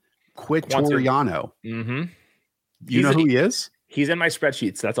Tegan Quitoriano. Mm-hmm. You know who he is? He's in my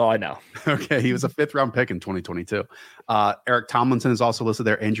spreadsheets. That's all I know. Okay. He was a 5th round pick in 2022. Eric Tomlinson is also listed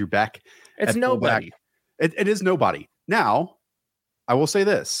there. Andrew Beck. It's nobody. It is nobody. Now, I will say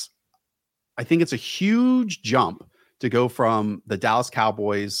this. I think it's a huge jump to go from the Dallas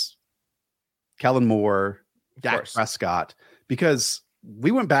Cowboys, Kellen Moore, Dak Prescott, because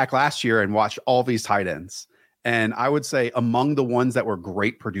we went back last year and watched all these tight ends. And I would say among the ones that were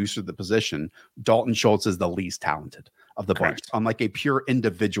great producers of the position, Dalton Schultz is the least talented of the bunch on like a pure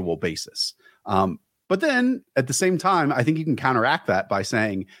individual basis. But then at the same time, I think you can counteract that by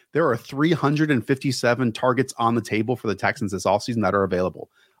saying there are 357 targets on the table for the Texans this offseason that are available.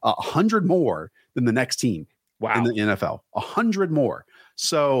 100 more than the next team in the NFL. 100 more.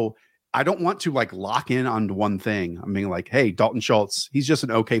 So I don't want to like lock in on one thing. I mean, like, hey, Dalton Schultz, he's just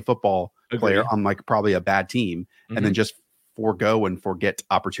an okay football player on like probably a bad team, and then just forego and forget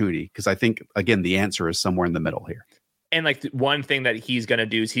opportunity. Because I think, again, the answer is somewhere in the middle here. And like one thing that he's going to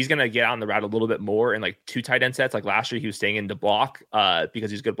do is he's going to get on the route a little bit more in like 2 tight end sets. Like last year, he was staying in to block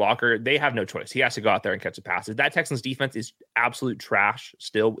because he's a good blocker. They have no choice. He has to go out there and catch the passes. That Texans defense is absolute trash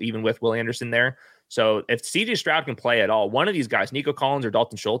still, even with Will Anderson there. So if CJ Stroud can play at all, one of these guys, Nico Collins or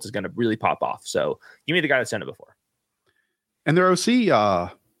Dalton Schultz, is going to really pop off. So give me the guy that's done it before. And their OC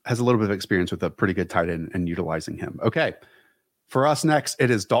has a little bit of experience with a pretty good tight end and utilizing him. Okay. For us next,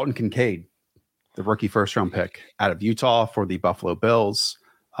 it is Dalton Kincaid, the rookie 1st round pick out of Utah for the Buffalo Bills.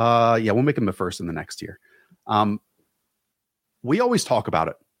 We'll make him the first in the next year. We always talk about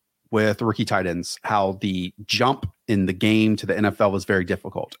it with rookie tight ends, how the jump in the game to the NFL is very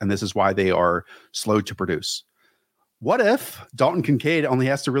difficult. And this is why they are slow to produce. What if Dalton Kincaid only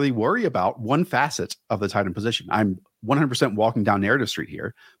has to really worry about one facet of the tight end position? I'm 100% walking down narrative street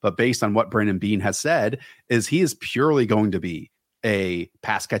here, but based on what Brandon Beane has said, is he is purely going to be a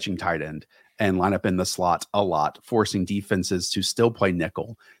pass catching tight end and line up in the slot a lot, forcing defenses to still play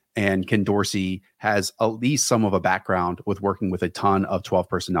nickel. And Ken Dorsey has at least some of a background with working with a ton of 12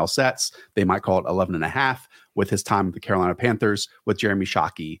 personnel sets. They might call it 11 and a half with his time with the Carolina Panthers with Jeremy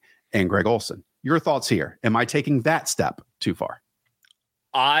Shockey and Greg Olsen. Your thoughts here? Am I taking that step too far?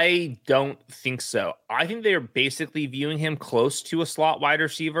 I don't think so. I think they're basically viewing him close to a slot wide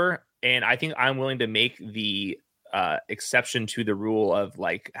receiver. And I think I'm willing to make the exception to the rule of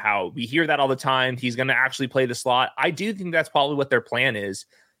like how we hear that all the time. He's going to actually play the slot. I do think that's probably what their plan is.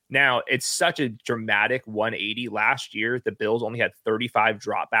 Now, it's such a dramatic 180. Last year, the Bills only had 35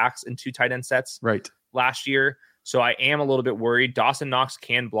 dropbacks in 2 tight end sets last year. So I am a little bit worried. Dawson Knox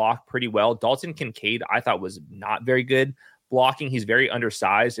can block pretty well. Dalton Kincaid, I thought, was not very good blocking. He's very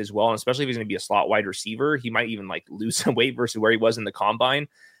undersized as well. And especially if he's going to be a slot wide receiver, he might even like lose some weight versus where he was in the combine.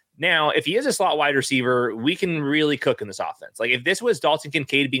 Now, if he is a slot wide receiver, we can really cook in this offense. Like if this was Dalton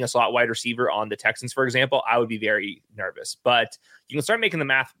Kincaid being a slot wide receiver on the Texans, for example, I would be very nervous. But you can start making the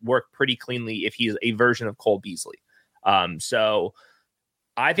math work pretty cleanly if he's a version of Cole Beasley. So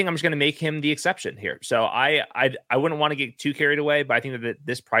I think I'm just going to make him the exception here. So I wouldn't want to get too carried away, but I think that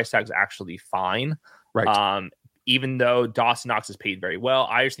this price tag is actually fine. Right. Even though Dawson Knox is paid very well,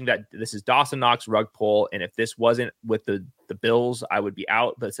 I just think that this is Dawson Knox rug pull. And if this wasn't with the Bills, I would be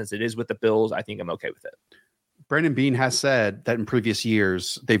out. But since it is with the Bills, I think I'm okay with it. Brandon Beane has said that in previous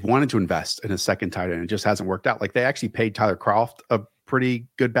years, they've wanted to invest in a second tight end. It just hasn't worked out. Like they actually paid Tyler Kroft a pretty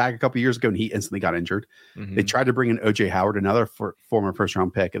good bag a couple of years ago, and he instantly got injured. Mm-hmm. They tried to bring in OJ Howard, another former 1st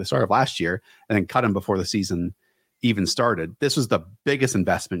round pick at the start of last year, and then cut him before the season even started. This was the biggest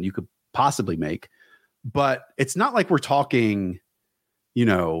investment you could possibly make. But it's not like we're talking,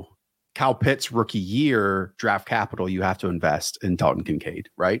 Kyle Pitts rookie year draft capital you have to invest in Dalton Kincaid,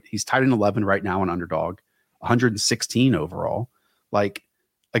 right? He's tight end 11 right now in Underdog, 116 overall. Like,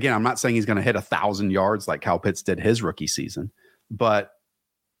 again, I'm not saying he's going to hit 1,000 yards like Kyle Pitts did his rookie season. But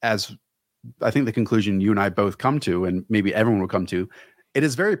as I think the conclusion you and I both come to, and maybe everyone will come to, it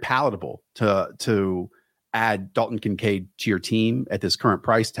is very palatable to add Dalton Kincaid to your team at this current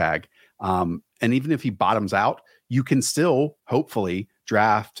price tag. And even if he bottoms out, you can still hopefully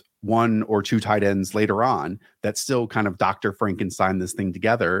draft 1 or 2 tight ends later on that still kind of Dr. Frankenstein this thing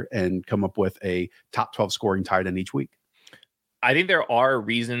together and come up with a top 12 scoring tight end each week. I think there are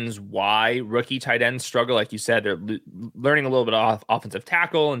reasons why rookie tight ends struggle. Like you said, they're learning a little bit of offensive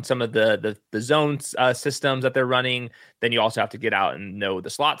tackle and some of the zone systems that they're running. Then you also have to get out and know the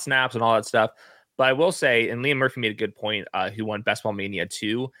slot snaps and all that stuff. But I will say, and Liam Murphy made a good point, who won Best Ball Mania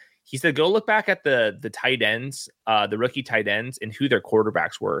 2. He said, go look back at the tight ends, the rookie tight ends, and who their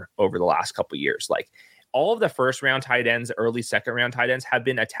quarterbacks were over the last couple of years. Like, all of the first round tight ends, early second round tight ends have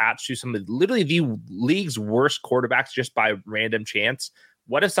been attached to some of literally the league's worst quarterbacks just by random chance.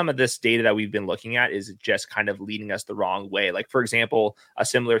 What if some of this data that we've been looking at is just kind of leading us the wrong way? Like, for example, a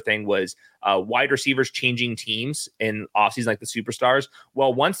similar thing was wide receivers changing teams in offseason, like the superstars.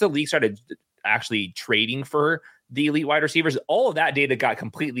 Well, once the league started actually trading for the elite wide receivers, all of that data got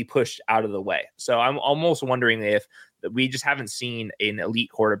completely pushed out of the way. So I'm almost wondering if we just haven't seen an elite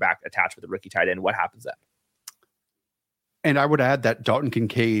quarterback attached with a rookie tight end. What happens then? And I would add that Dalton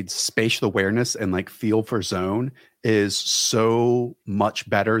Kincaid's spatial awareness and like feel for zone is so much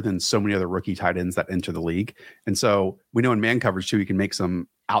better than so many other rookie tight ends that enter the league. And so we know in man coverage too, he can make some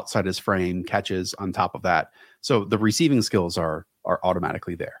outside his frame catches on top of that. So the receiving skills are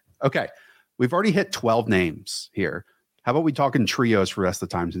automatically there. Okay. We've already hit 12 names here. How about we talk in trios for the rest of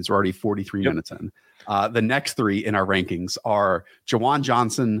the time since we're already 43 minutes in? The next three in our rankings are Juwan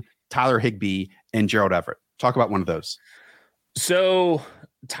Johnson, Tyler Higbee, and Gerald Everett. Talk about one of those. So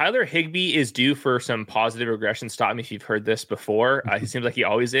Tyler Higbee is due for some positive regression. Stop me if you've heard this before. He seems like he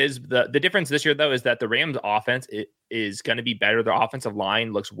always is. The difference this year, though, is that the Rams offense is going to be better. Their offensive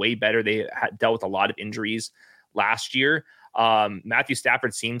line looks way better. They had dealt with a lot of injuries last year. Matthew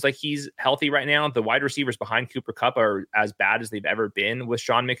Stafford seems like he's healthy right now. The wide receivers behind Cooper Kupp are as bad as they've ever been with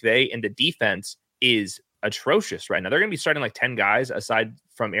Sean McVay, and the defense is atrocious right now. They're going to be starting like 10 guys aside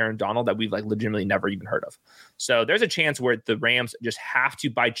from Aaron Donald that we've like legitimately never even heard of. So there's a chance where the Rams just have to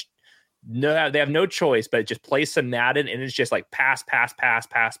they have no choice, but just play some Madden and it's just like pass,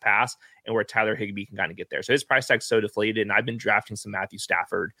 and where Tyler Higbee can kind of get there. So his price tag's so deflated, and I've been drafting some Matthew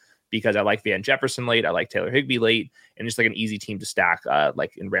Stafford because I like Van Jefferson late, I like Taylor Higbee late, and just like an easy team to stack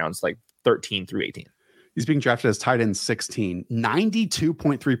like in rounds like 13 through 18. He's being drafted as tight end 16.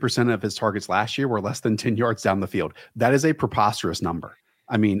 92.3% of his targets last year were less than 10 yards down the field. That is a preposterous number.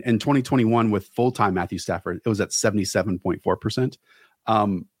 I mean, in 2021 with full-time Matthew Stafford, it was at 77.4%.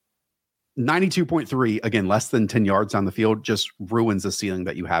 92.3, again, less than 10 yards on the field, just ruins the ceiling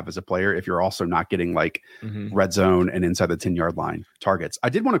that you have as a player if you're also not getting like red zone and inside the 10-yard line targets. I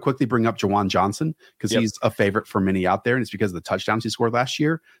did want to quickly bring up Juwan Johnson because he's a favorite for many out there, and it's because of the touchdowns he scored last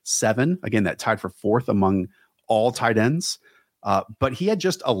year. 7, again, that tied for 4th among all tight ends. But he had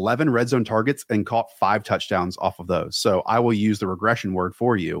just 11 red zone targets and caught 5 touchdowns off of those. So I will use the regression word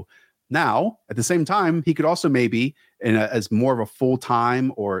for you. Now, at the same time, he could also maybe, as more of a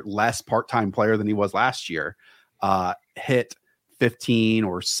full-time or less part-time player than he was last year, hit 15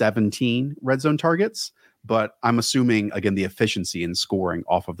 or 17 red zone targets. But I'm assuming, again, the efficiency in scoring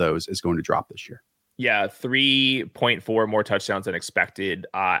off of those is going to drop this year. Yeah, 3.4 more touchdowns than expected.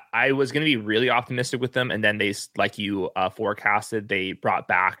 I was going to be really optimistic with them, and then they, like you forecasted, they brought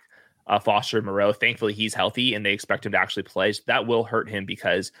back Foster Moreau. Thankfully, he's healthy, and they expect him to actually play. So that will hurt him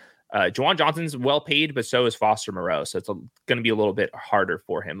because Juwan Johnson's well paid, but so is Foster Moreau. So it's going to be a little bit harder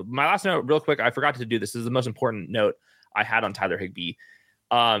for him. My last note, real quick, I forgot to do this. This is the most important note I had on Tyler Higbee.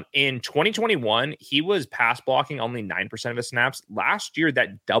 In 2021, he was pass blocking only 9% of his snaps. Last year,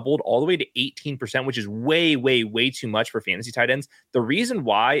 that doubled all the way to 18%, which is way, way, way too much for fantasy tight ends. The reason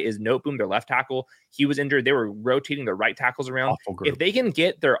why is Noteboom, their left tackle. He was injured. They were rotating their right tackles around. If they can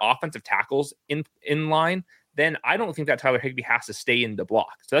get their offensive tackles in line, then I don't think that Tyler Higbee has to stay in the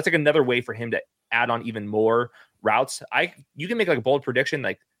block. So that's like another way for him to add on even more routes. You can make like a bold prediction,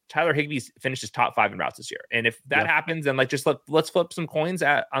 like Tyler Higbee finishes top 5 in routes this year. And if that happens, then like just let's flip some coins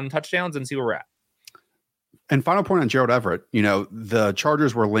on touchdowns and see where we're at. And final point on Gerald Everett, the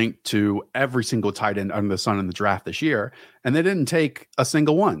Chargers were linked to every single tight end under the sun in the draft this year, and they didn't take a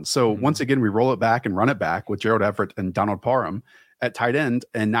single one. So once again, we roll it back and run it back with Gerald Everett and Donald Parham at tight end.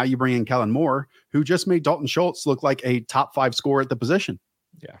 And now you bring in Kellen Moore, who just made Dalton Schultz look like a top 5 scorer at the position.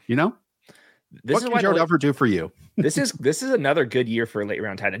 Yeah. What can Gerald Everett do for you? This is another good year for a late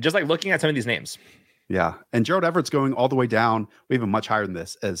round tight end. Just like looking at some of these names. Yeah. And Gerald Everett's going all the way down. We have him much higher than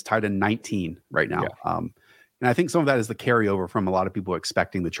this as tight end 19 right now. Yeah. And I think some of that is the carryover from a lot of people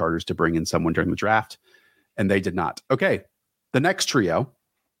expecting the Chargers to bring in someone during the draft, and they did not. Okay. The next trio,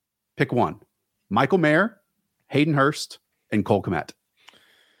 pick one: Michael Mayer, Hayden Hurst, and Cole Kmet.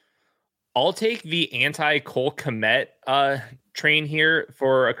 I'll take the anti-Cole Kmet train here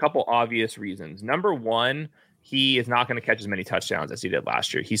for a couple obvious reasons. Number one, he is not going to catch as many touchdowns as he did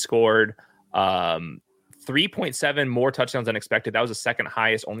last year. He scored 3 3.7 more touchdowns than expected. That was the second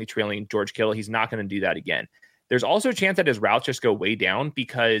highest, only trailing George Kittle. He's not going to do that again. There's also a chance that his routes just go way down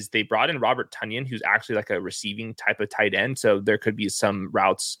because they brought in Robert Tonyan, who's actually like a receiving type of tight end. So there could be some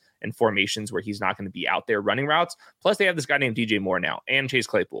routes and formations where he's not going to be out there running routes. Plus, they have this guy named DJ Moore now and Chase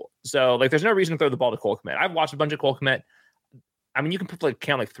Claypool. So like, there's no reason to throw the ball to Cole Kmet. I've watched a bunch of Cole Kmet. I mean, you can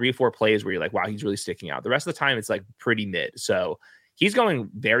count like 3 or 4 plays where you're like, wow, he's really sticking out. The rest of the time, it's like pretty mid. So he's going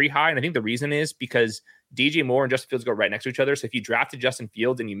very high. And I think the reason is because DJ Moore and Justin Fields go right next to each other. So if you drafted Justin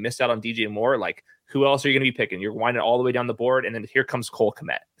Fields and you missed out on DJ Moore, like who else are you going to be picking? You're winding all the way down the board. And then here comes Cole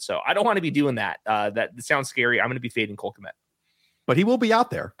Kmet. So I don't want to be doing that. That sounds scary. I'm going to be fading Cole Kmet. But he will be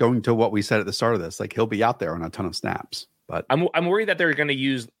out there, going to what we said at the start of this. Like he'll be out there on a ton of snaps. But I'm worried that they're going to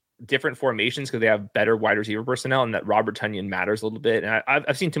use different formations because they have better wide receiver personnel and that Robert Tonyan matters a little bit. And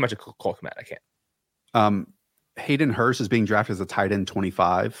I've seen too much of Cole Kmet. I can't. Hayden Hurst is being drafted as a tight end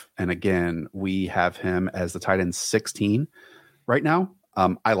 25. And again, we have him as the tight end 16 right now.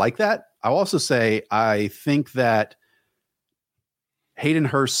 I like that. I'll also say, I think that Hayden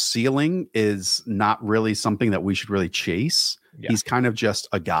Hurst's ceiling is not really something that we should really chase. Yeah. He's kind of just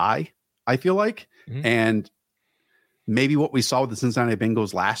a guy, I feel like. Mm-hmm. And maybe what we saw with the Cincinnati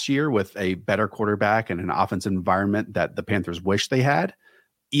Bengals last year with a better quarterback and an offensive environment that the Panthers wish they had,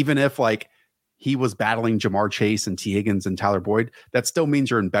 even if like he was battling Jamar Chase and T. Higgins and Tyler Boyd, that still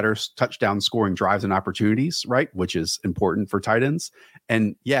means you're in better touchdown scoring drives and opportunities, right? Which is important for tight ends.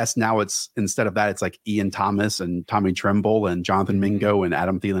 And yes, now it's instead of that, it's like Ian Thomas and Tommy Tremble and Jonathan Mingo and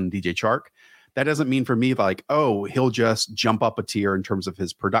Adam Thielen and DJ Chark. That doesn't mean for me like, oh, he'll just jump up a tier in terms of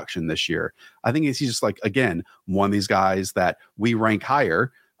his production this year. I think he's just like, again, one of these guys that we rank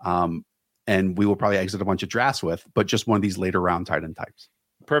higher and we will probably exit a bunch of drafts with, but just one of these later round tight end types.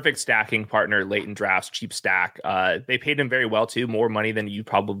 Perfect stacking partner, late in drafts, cheap stack. They paid him very well too, more money than you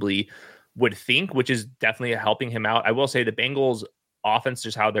probably would think, which is definitely helping him out. I will say the Bengals offense,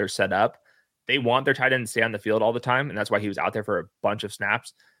 just how they're set up, they want their tight end to stay on the field all the time. And that's why he was out there for a bunch of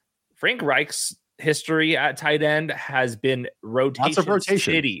snaps. Frank Reich's history at tight end has been rotation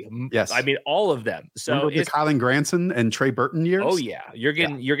city. Yes. I mean, all of them. So it's Kylan Granson and Trey Burton years. Oh yeah. You're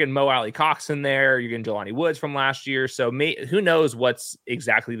getting Mo Alley Cox in there. You're getting Jelani Woods from last year. So who knows what's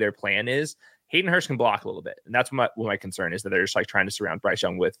exactly their plan is. Hayden Hurst can block a little bit. And that's what my concern is, that they're just like trying to surround Bryce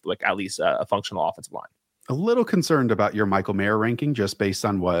Young with like at least a functional offensive line. A little concerned about your Michael Mayer ranking, just based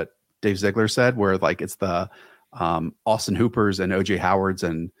on what Dave Ziegler said, where like it's the Austin Hoopers and OJ Howards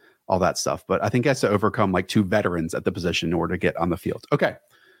and all that stuff. But I think he has to overcome like 2 veterans at the position in order to get on the field. Okay.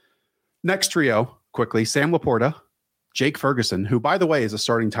 Next trio, quickly, Sam Laporta, Jake Ferguson, who, by the way, is a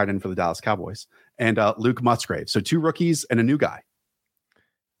starting tight end for the Dallas Cowboys, and Luke Musgrave. So 2 rookies and a new guy.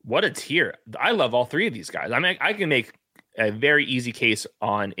 What a tier. I love all 3 of these guys. I mean, I can make a very easy case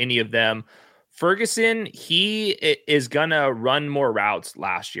on any of them. Ferguson, he is going to run more routes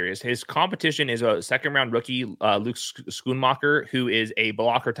last year. His competition is a second-round rookie, Luke Schoonmaker, who is a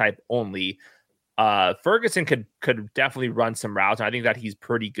blocker type only. Ferguson could definitely run some routes. And I think that he's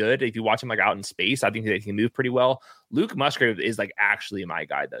pretty good. If you watch him like out in space, I think that he can move pretty well. Luke Musgrave is like actually my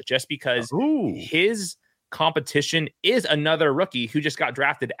guy, though, just because his competition is another rookie who just got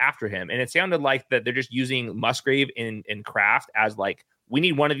drafted after him. And it sounded like that they're just using Musgrave in Kraft as like, we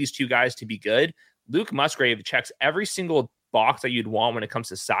need one of these 2 guys to be good. Luke Musgrave checks every single box that you'd want when it comes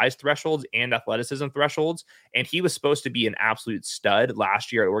to size thresholds and athleticism thresholds. And he was supposed to be an absolute stud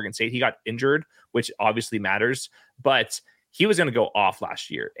last year at Oregon State. He got injured, which obviously matters, but he was going to go off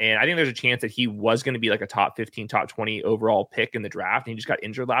last year. And I think there's a chance that he was going to be like a top 15, top 20 overall pick in the draft. And he just got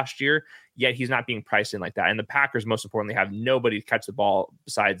injured last year, yet he's not being priced in like that. And the Packers, most importantly, have nobody to catch the ball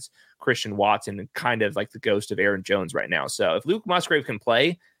besides Christian Watson and kind of like the ghost of Aaron Jones right now. So if Luke Musgrave can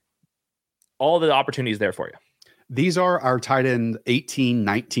play, all the opportunities there for you. These are our tight end 18,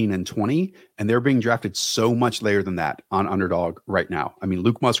 19, and 20, and they're being drafted so much later than that on Underdog right now. I mean,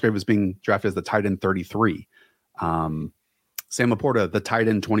 Luke Musgrave is being drafted as the tight end 33. Sam Laporta, the tight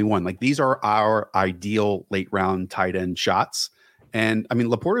end 21. Like, these are our ideal late round tight end shots. And I mean,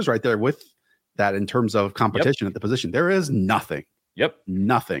 Laporta's right there with that in terms of competition at the position. There is nothing.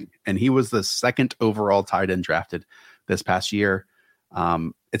 Nothing. And he was the 2nd overall tight end drafted this past year.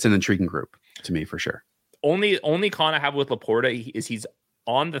 It's an intriguing group to me for sure. Only con I have with Laporta is he's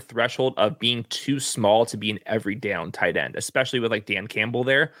on the threshold of being too small to be an every down tight end, especially with like Dan Campbell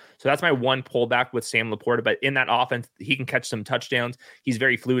there. So that's my one pullback with Sam Laporta. But in that offense, he can catch some touchdowns. He's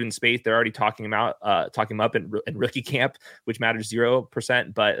very fluid in space. They're already talking him up in rookie camp, which matters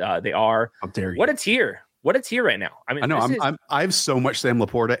 0%, but they are. How dare you? What a tier right now. I mean, I have so much Sam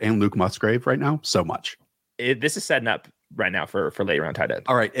Laporta and Luke Musgrave right now. So much. This is setting up right now for late round tight end.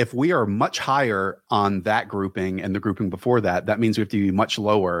 All right. If we are much higher on that grouping and the grouping before that, that means we have to be much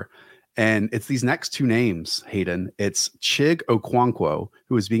lower. And it's these next two names, Hayden. It's Chig Okonkwo,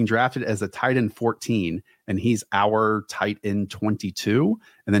 who is being drafted as a tight end 14, and he's our tight end 22.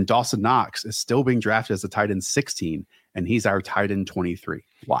 And then Dawson Knox is still being drafted as a tight end 16, and he's our tight end 23.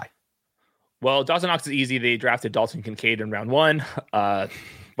 Why? Well, Dawson Knox is easy. They drafted Dalton Kincaid in round 1.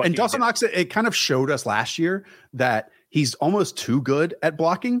 And Dawson Knox, it kind of showed us last year that he's almost too good at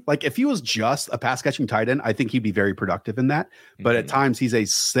blocking. Like if he was just a pass catching tight end, I think he'd be very productive in that. But at times he's a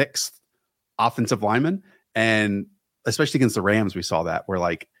 6th offensive lineman. And especially against the Rams, we saw that where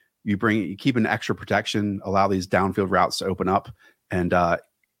like you keep an extra protection, allow these downfield routes to open up. And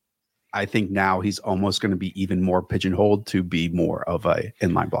I think now he's almost going to be even more pigeonholed to be more of a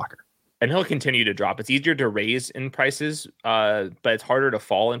inline blocker. And he'll continue to drop. It's easier to raise in prices, but it's harder to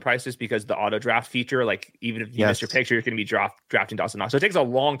fall in prices because the auto draft feature, like even if you miss your picture, you're going to be drafting Dawson Knox. So it takes a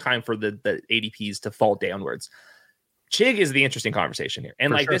long time for the ADPs to fall downwards. Chig is the interesting conversation here.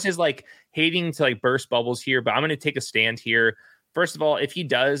 And this is like hating to like burst bubbles here, but I'm going to take a stand here. First of all, if he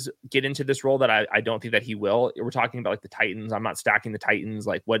does get into this role that I don't think that he will, we're talking about like the Titans. I'm not stacking the Titans.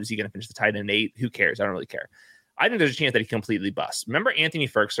 Like, what is he going to finish the tight end 8? Who cares? I don't really care. I think there's a chance that he completely busts. Remember Anthony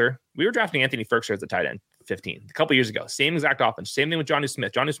Firkser? We were drafting Anthony Firkser as a tight end 15 a couple years ago. Same exact offense. Same thing with Jonnu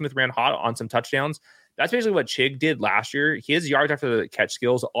Smith. Jonnu Smith ran hot on some touchdowns. That's basically what Chig did last year. His yards after the catch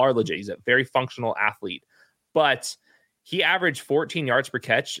skills are legit. He's a very functional athlete. But he averaged 14 yards per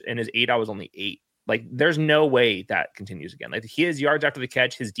catch, and his 8 was only 8. Like, there's no way that continues again. Like, his yards after the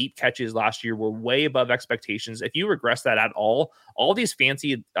catch, his deep catches last year were way above expectations. If you regress that at all these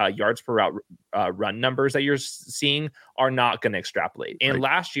fancy yards per route run numbers that you're seeing are not going to extrapolate. And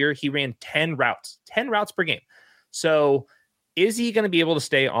last year, he ran 10 routes per game. So is he going to be able to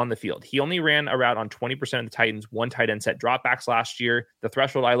stay on the field? He only ran a route on 20% of the Titans' one tight end set dropbacks last year. The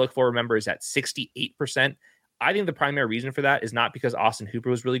threshold I look for, remember, is at 68%. I think the primary reason for that is not because Austin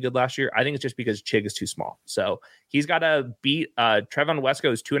Hooper was really good last year. I think it's just because Chig is too small. So he's got to beat Trevon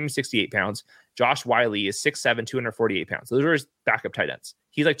Wesco is 268 pounds. Josh Wiley is 6'7", 248 pounds. Those are his backup tight ends.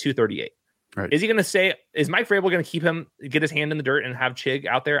 He's like 238. Right. Is he going to say, is Mike Vrabel going to keep him, get his hand in the dirt and have Chig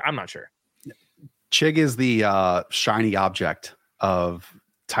out there? I'm not sure. Chig is the shiny object of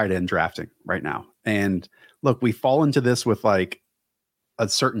tight end drafting right now. And look, we fall into this with like a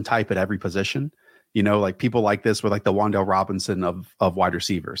certain type at every position. You know, like people like this with like the Wan'Dale Robinson of wide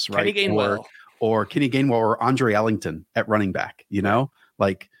receivers, right? Kenny Gainwell. Or Kenny Gainwell or Andre Ellington at running back, you know?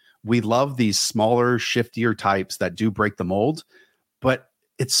 Like we love these smaller, shiftier types that do break the mold, but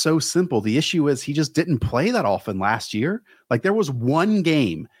it's so simple. The issue is he just didn't play that often last year. Like there was one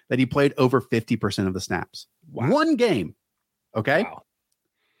game that he played over 50% of the snaps. Wow. One game. Okay. Wow.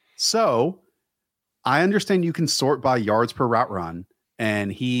 So I understand you can sort by yards per route run, and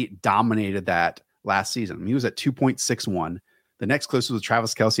he dominated that last season. He was at 2.61. The next closest was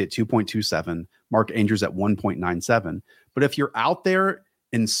Travis Kelce at 2.27, Mark Andrews at 1.97. But if you're out there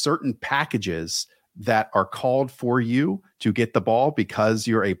in certain packages that are called for you to get the ball because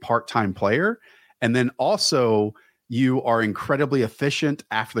you're a part-time player, and then also you are incredibly efficient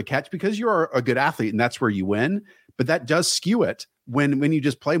after the catch because you're a good athlete and that's where you win, but that does skew it. When you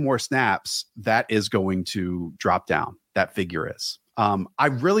just play more snaps, that is going to drop down. That figure is. I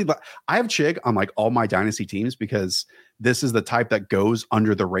have Chig on like all my dynasty teams because this is the type that goes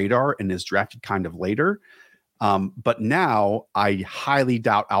under the radar and is drafted kind of later. But now I highly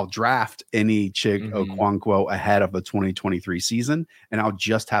doubt I'll draft any Chig Okonkwo ahead of the 2023 season, and I'll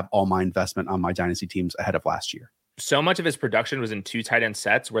just have all my investment on my dynasty teams ahead of last year. So much of his production was in 2 tight end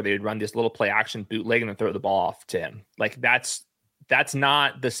sets where they'd run this little play action bootleg and then throw the ball off to him. Like that's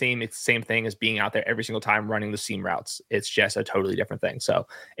not the same thing as being out there every single time running the seam routes. It's just a totally different thing. So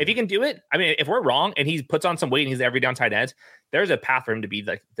if he can do it, I mean, if we're wrong and he puts on some weight and he's every down tight end, there's a path for him to be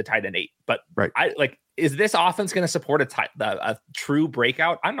like the tight end 8. But right. Is this offense going to support a true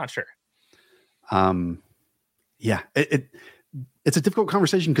breakout? I'm not sure. Yeah, it's a difficult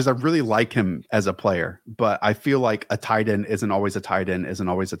conversation because I really like him as a player, but I feel like a tight end isn't always a tight end,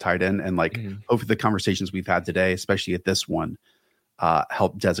 and like hopefully the conversations we've had today, especially at this one,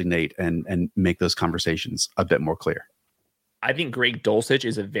 help designate and make those conversations a bit more clear. I think Greg Dulcich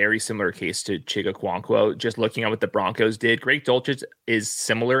is a very similar case to Chig Okonkwo. Just looking at what the Broncos did, Greg Dulcich is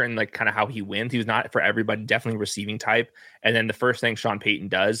similar in like kind of how he wins. He was not for everybody, definitely receiving type. And then the first thing Sean Payton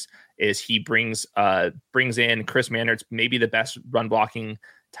does is he brings in Chris Manhertz, maybe the best run blocking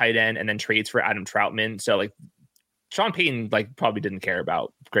tight end, and then trades for Adam Troutman. So like Sean Payton like probably didn't care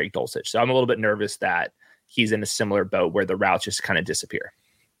about Greg Dulcich. So I'm a little bit nervous that he's in a similar boat where the routes just kind of disappear.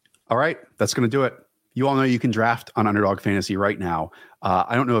 All right, that's going to do it. You all know you can draft on Underdog Fantasy right now.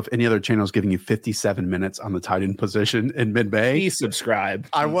 I don't know if any other channel is giving you 57 minutes on the tight end position in mid-May. Please subscribe.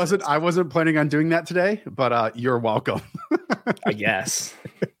 I wasn't planning on doing that today, but you're welcome. I guess.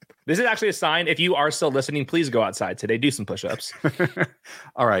 This is actually a sign. If you are still listening, please go outside today. Do some push-ups.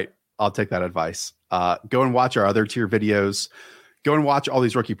 All right. I'll take that advice. Go and watch our other tier videos. Go and watch all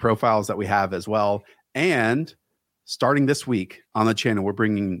these rookie profiles that we have as well. And starting this week on the channel, we're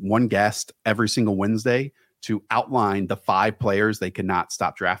bringing one guest every single Wednesday to outline the 5 players they cannot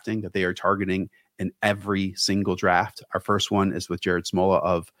stop drafting that they are targeting in every single draft. Our first one is with Jared Smola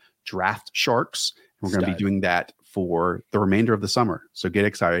of Draft Sharks. We're going to be doing that for the remainder of the summer. So get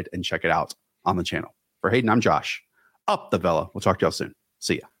excited and check it out on the channel. For Hayden, I'm Josh. Up the Vela. We'll talk to y'all soon.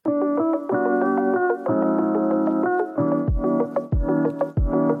 See ya.